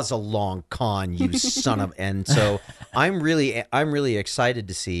 this was a long con, you son of. And so I'm really excited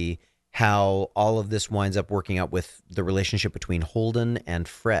to see how all of this winds up working out with the relationship between Holden and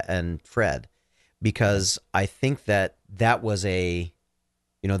Fred, because I think that was a,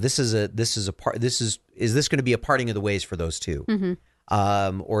 is this going to be a parting of the ways for those two?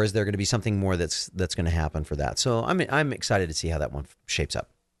 Mm-hmm. Or is there going to be something more that's going to happen for that? So I'm excited to see how that one shapes up.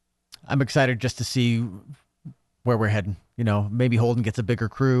 I'm excited just to see where we're heading. Maybe Holden gets a bigger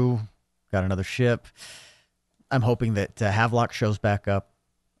crew, got another ship. I'm hoping that Havelock shows back up.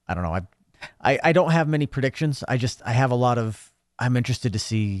 I don't know. I don't have many predictions. I have a lot of, I'm interested to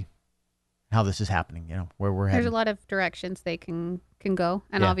see how this is happening, where we're heading. There's a lot of directions they can go.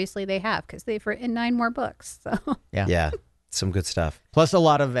 And obviously they have, because they've written 9 more books. So yeah, some good stuff. Plus a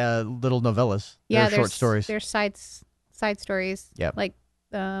lot of little novellas. Yeah, short stories. There's side stories. Yeah. Like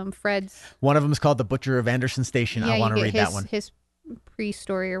Fred's. One of them is called The Butcher of Anderson Station. I want to read that one. His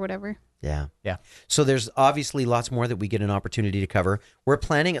pre-story or whatever. Yeah. Yeah. So there's obviously lots more that we get an opportunity to cover. We're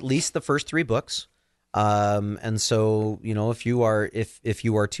planning at least the first 3 books. And so, if you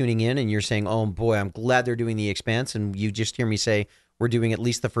are tuning in and you're saying, oh boy, I'm glad they're doing The Expanse, and you just hear me say, we're doing at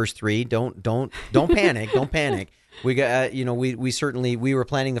least the first 3, don't panic. Don't panic. We got, we were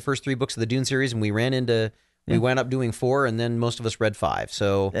planning the first 3 books of the Dune series, and we wound up doing 4, and then most of us read 5.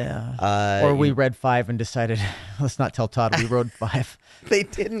 So or we read 5 and decided, let's not tell Todd we wrote 5. They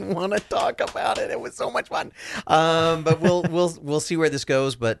didn't want to talk about it. It was so much fun. But we'll see where this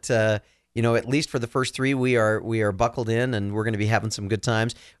goes. But at least for the first 3, we are buckled in, and we're going to be having some good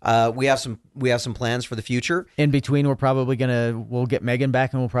times. We have some plans for the future. In between, we'll get Megan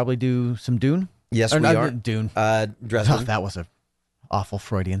back, and we'll probably do some Dune. Yes, we are. Dune. Dresden. Oh, that was a awful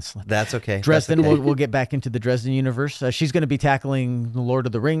Freudian slip. That's okay. Dresden. That's okay. We'll get back into the Dresden universe. She's going to be tackling The Lord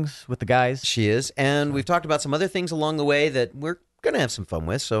of the Rings with the guys. She is, and we've talked about some other things along the way that we're going to have some fun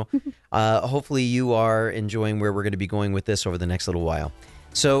with. So hopefully you are enjoying where we're going to be going with this over the next little while.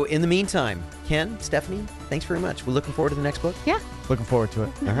 So in the meantime, Ken, Stephanie, thanks very much. We're looking forward to the next book. Yeah. Looking forward to it.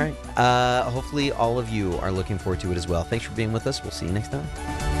 All right. Hopefully all of you are looking forward to it as well. Thanks for being with us. We'll see you next time.